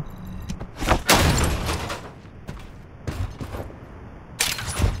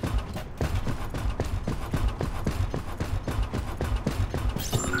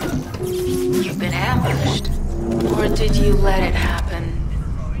 You've been ambushed. Or did you let it happen?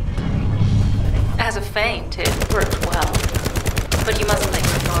 As a feint, it worked well. But you mustn't let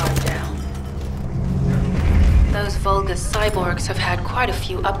your guard down. Those Vulgus cyborgs have had quite a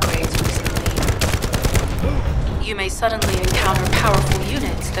few upgrades recently. You may suddenly encounter powerful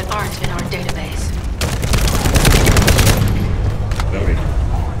units that aren't in our database. Noted.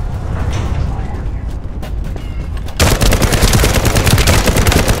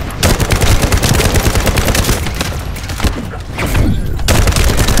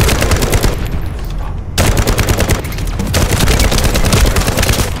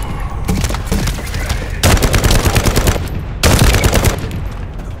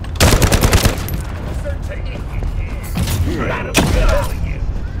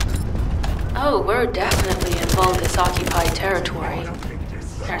 Oh, we're definitely in Vulgus-occupied territory.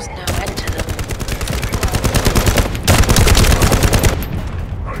 There's no end to them.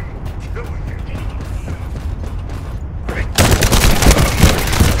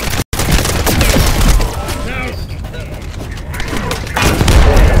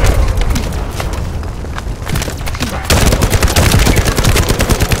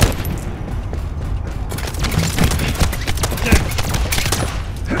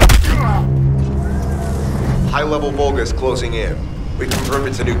 High-level Vulgus closing in. We confirmed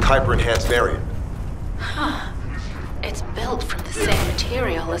it's a new Kuiper-enhanced variant. Huh. It's built from the same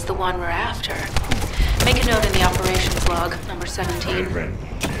material as the one we're after. Make a note in the operations log, number 17.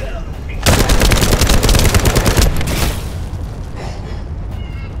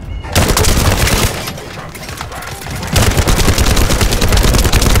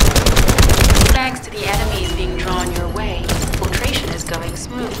 Thanks to the enemies being drawn your way, filtration is going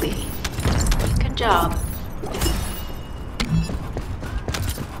smoothly. Good job.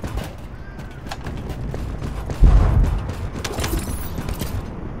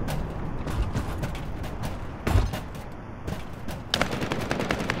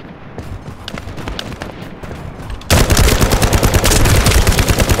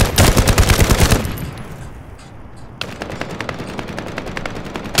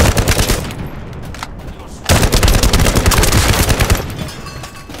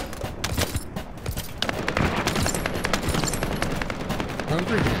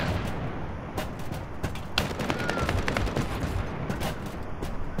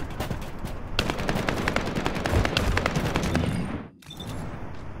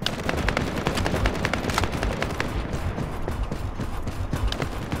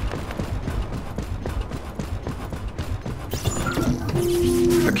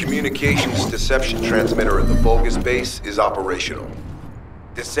 communications deception transmitter at the Vulgus base is operational.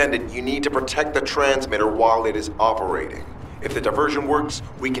 Descendant, you need to protect the transmitter while it is operating. If the diversion works,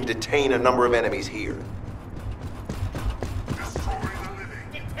 we can detain a number of enemies here.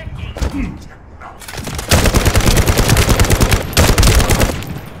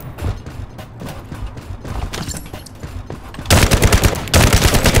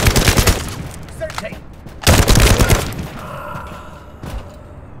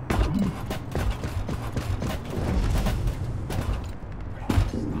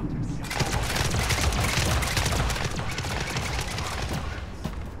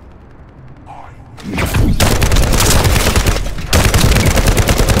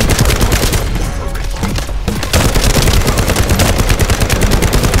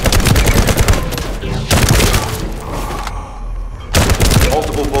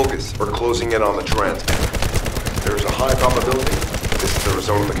 Closing in on the transmitter. There is a high probability this is the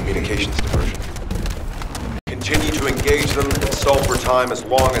result of the communications diversion. Continue to engage them and stall for time as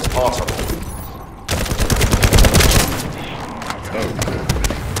long as possible.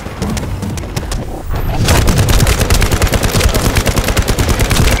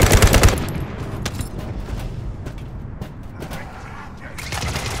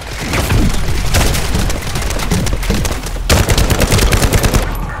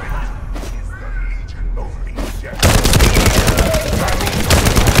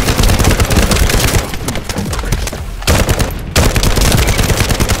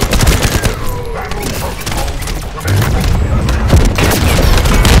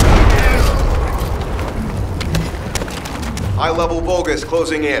 High-level Vulgus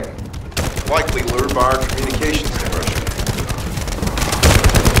closing in. Likely lured by our communications diversion.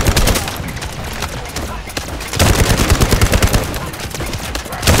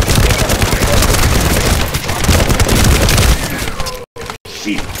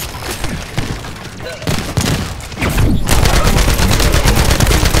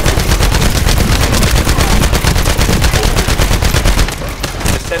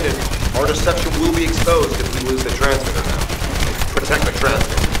 Descendant, our deception will be exposed if we lose the transmitter now. Protect the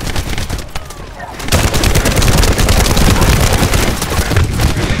transmitter.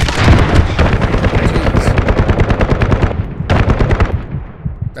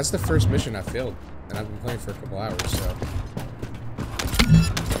 That's the first mission I failed, and I've been playing for a couple hours, so.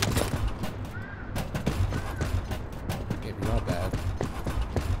 Can't be all bad.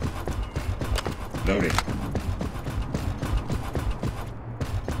 Noted.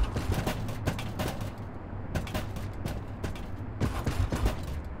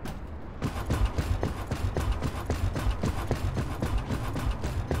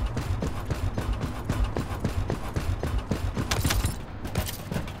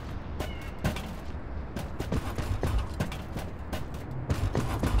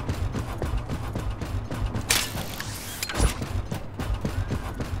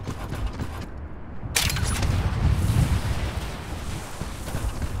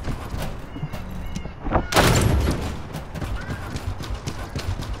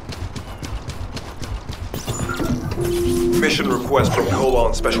 Mission request from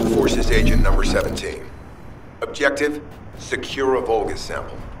Colon Special Forces Agent number 17. Objective, secure a Vulgus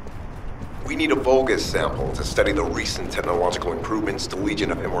sample. We need a Vulgus sample to study the recent technological improvements to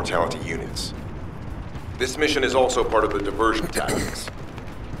Legion of Immortality units. This mission is also part of the diversion tactics.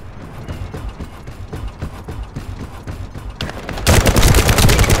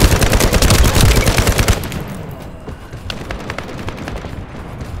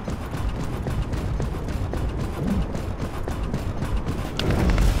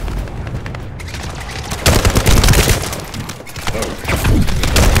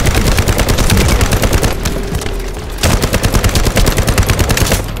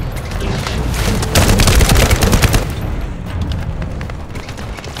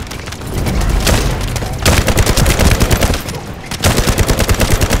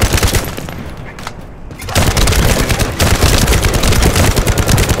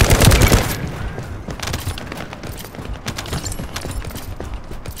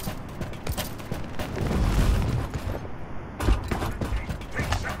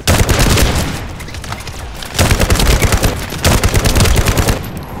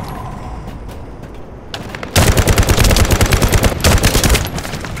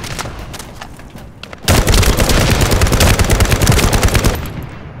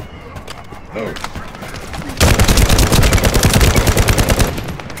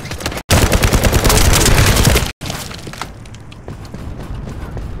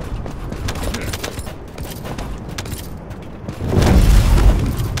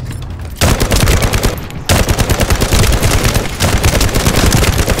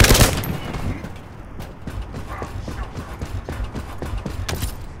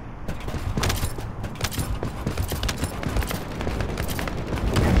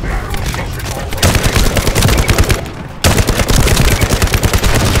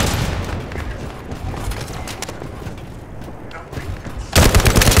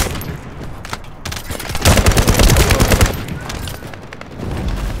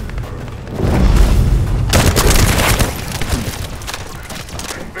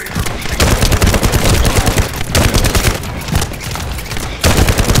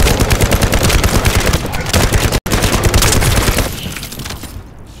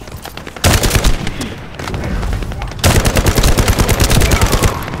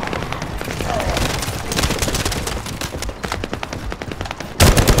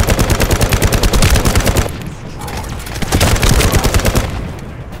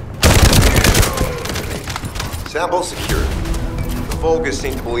 Vulgus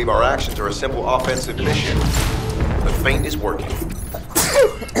seem to believe our actions are a simple offensive mission. The feint is working.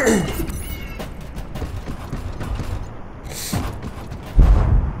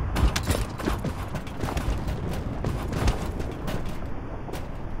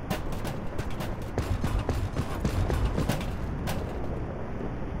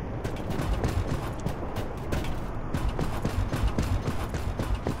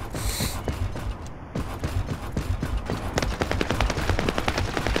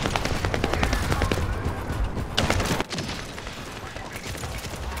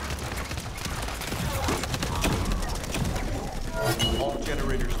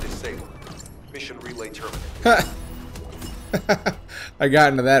 I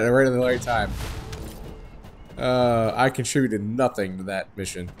got into that right at the right time. I contributed nothing to that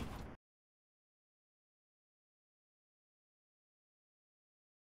mission.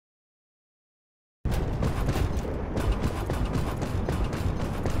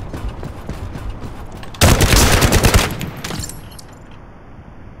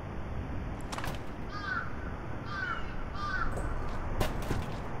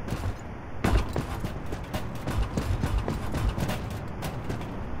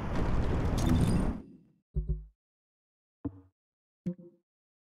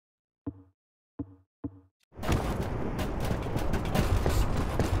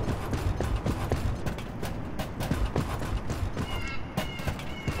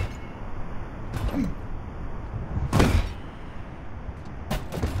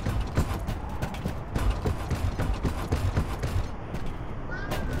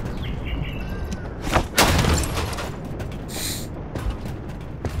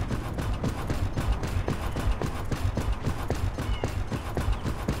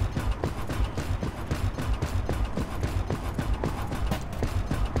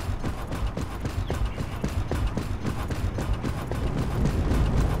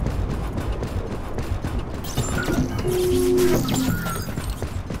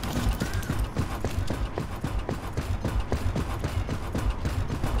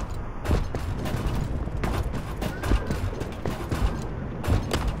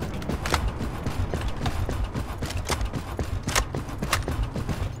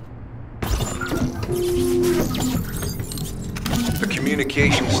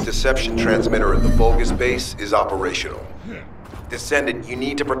 Communications deception transmitter at the Vulgus base is operational. Descendant, you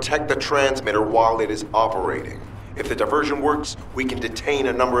need to protect the transmitter while it is operating. If the diversion works, we can detain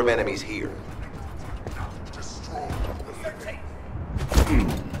a number of enemies here.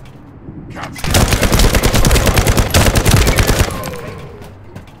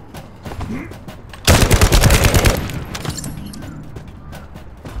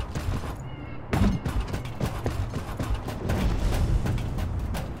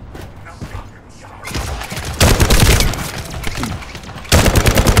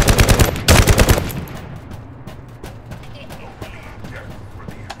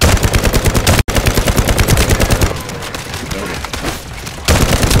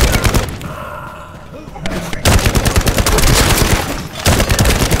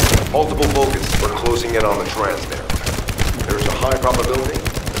 Multiple Vulcans are closing in on the transmitter. There is a high probability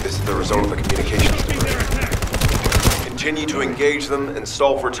that this is the result of the communications diversion. Continue to engage them and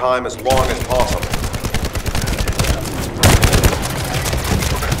stall for time as long as possible.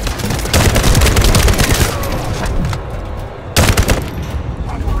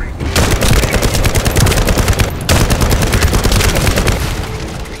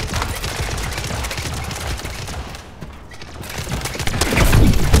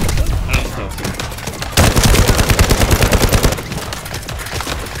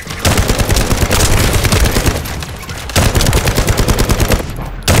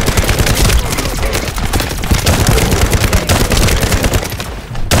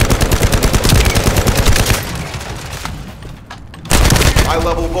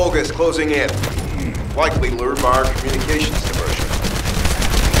 High-level Vulgus closing in. Likely lured by our communications diversion.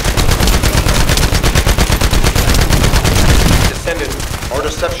 Descendant, our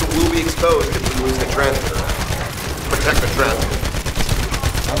deception will be exposed if we lose the transmitter. Protect the transmitter.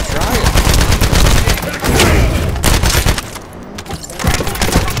 I'm trying.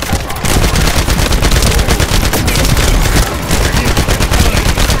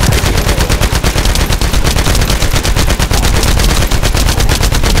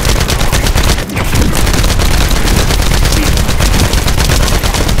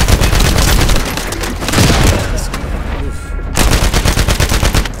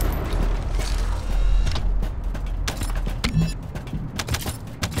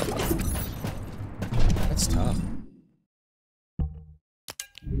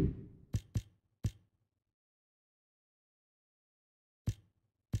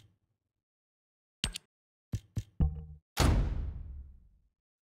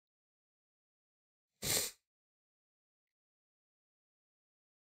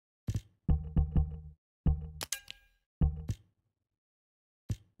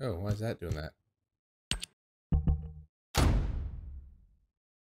 Oh, why is that doing that?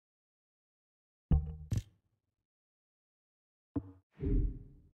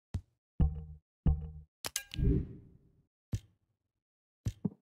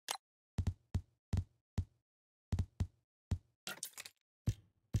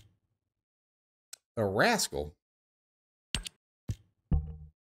 A rascal.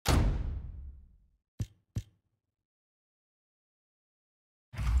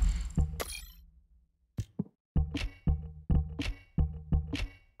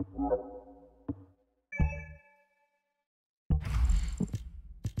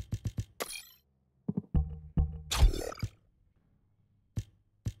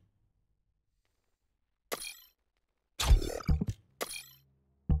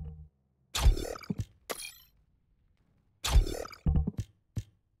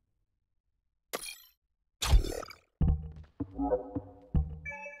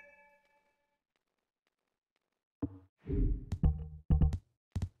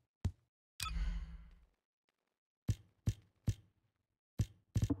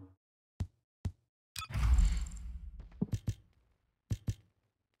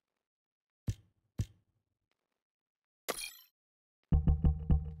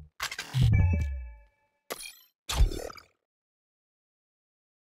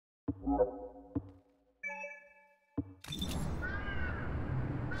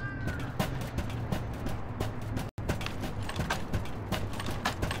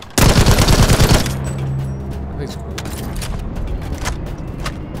 That's cool.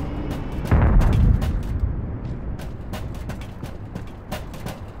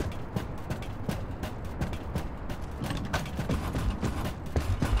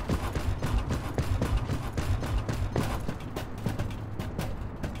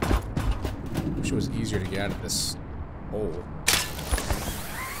 Wish it was easier to get out of this hole.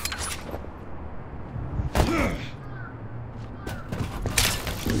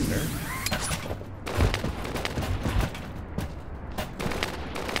 There.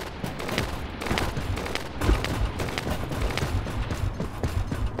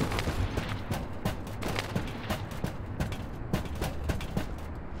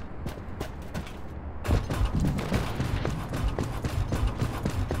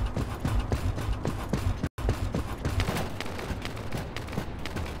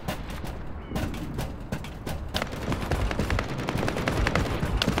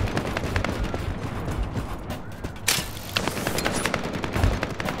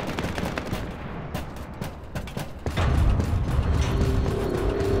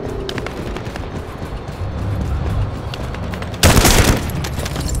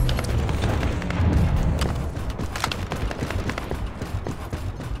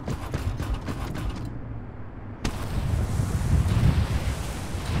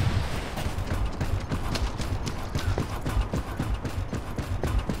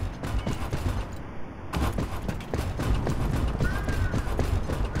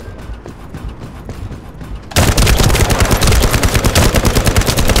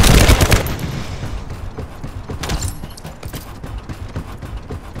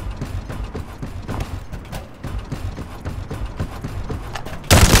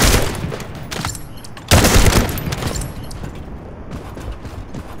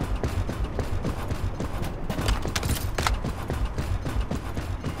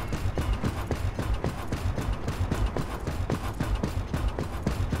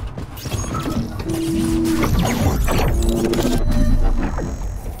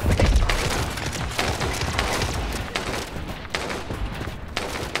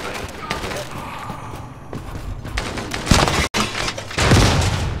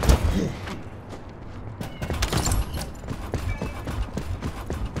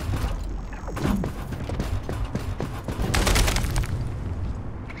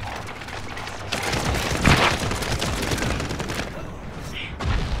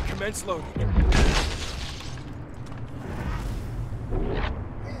 Commence loading.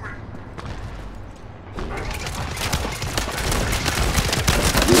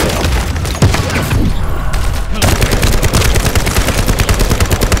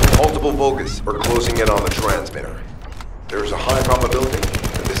 Multiple Vulgus are closing in on the transmitter. There is a high probability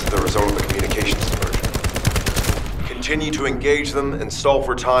that this is the result of the communications diversion. Continue to engage them and stall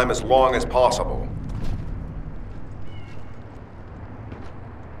for time as long as possible.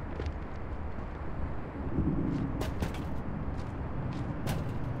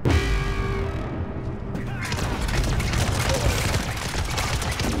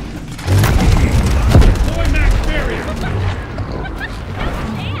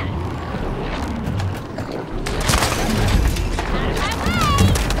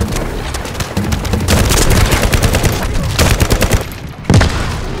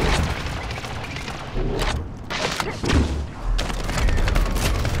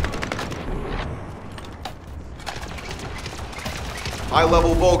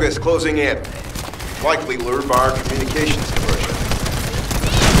 High-level Vulgus closing in. Likely lured by our communications commercial.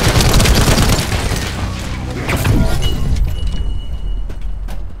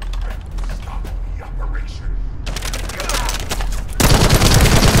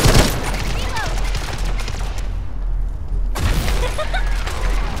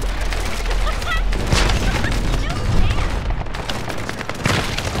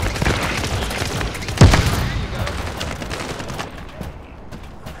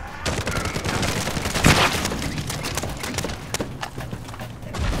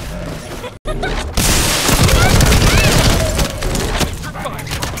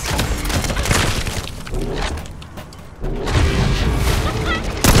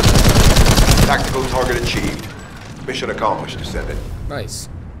 Tactical target achieved. Mission accomplished, Descendant. Nice.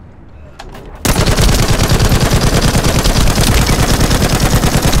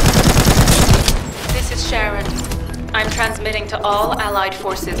 This is Sharon. I'm transmitting to all Allied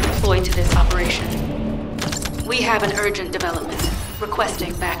forces deployed to this operation. We have an urgent development,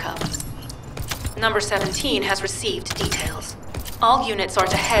 requesting backup. Number 17 has received details. All units are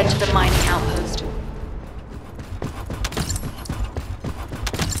to head to the mining outpost.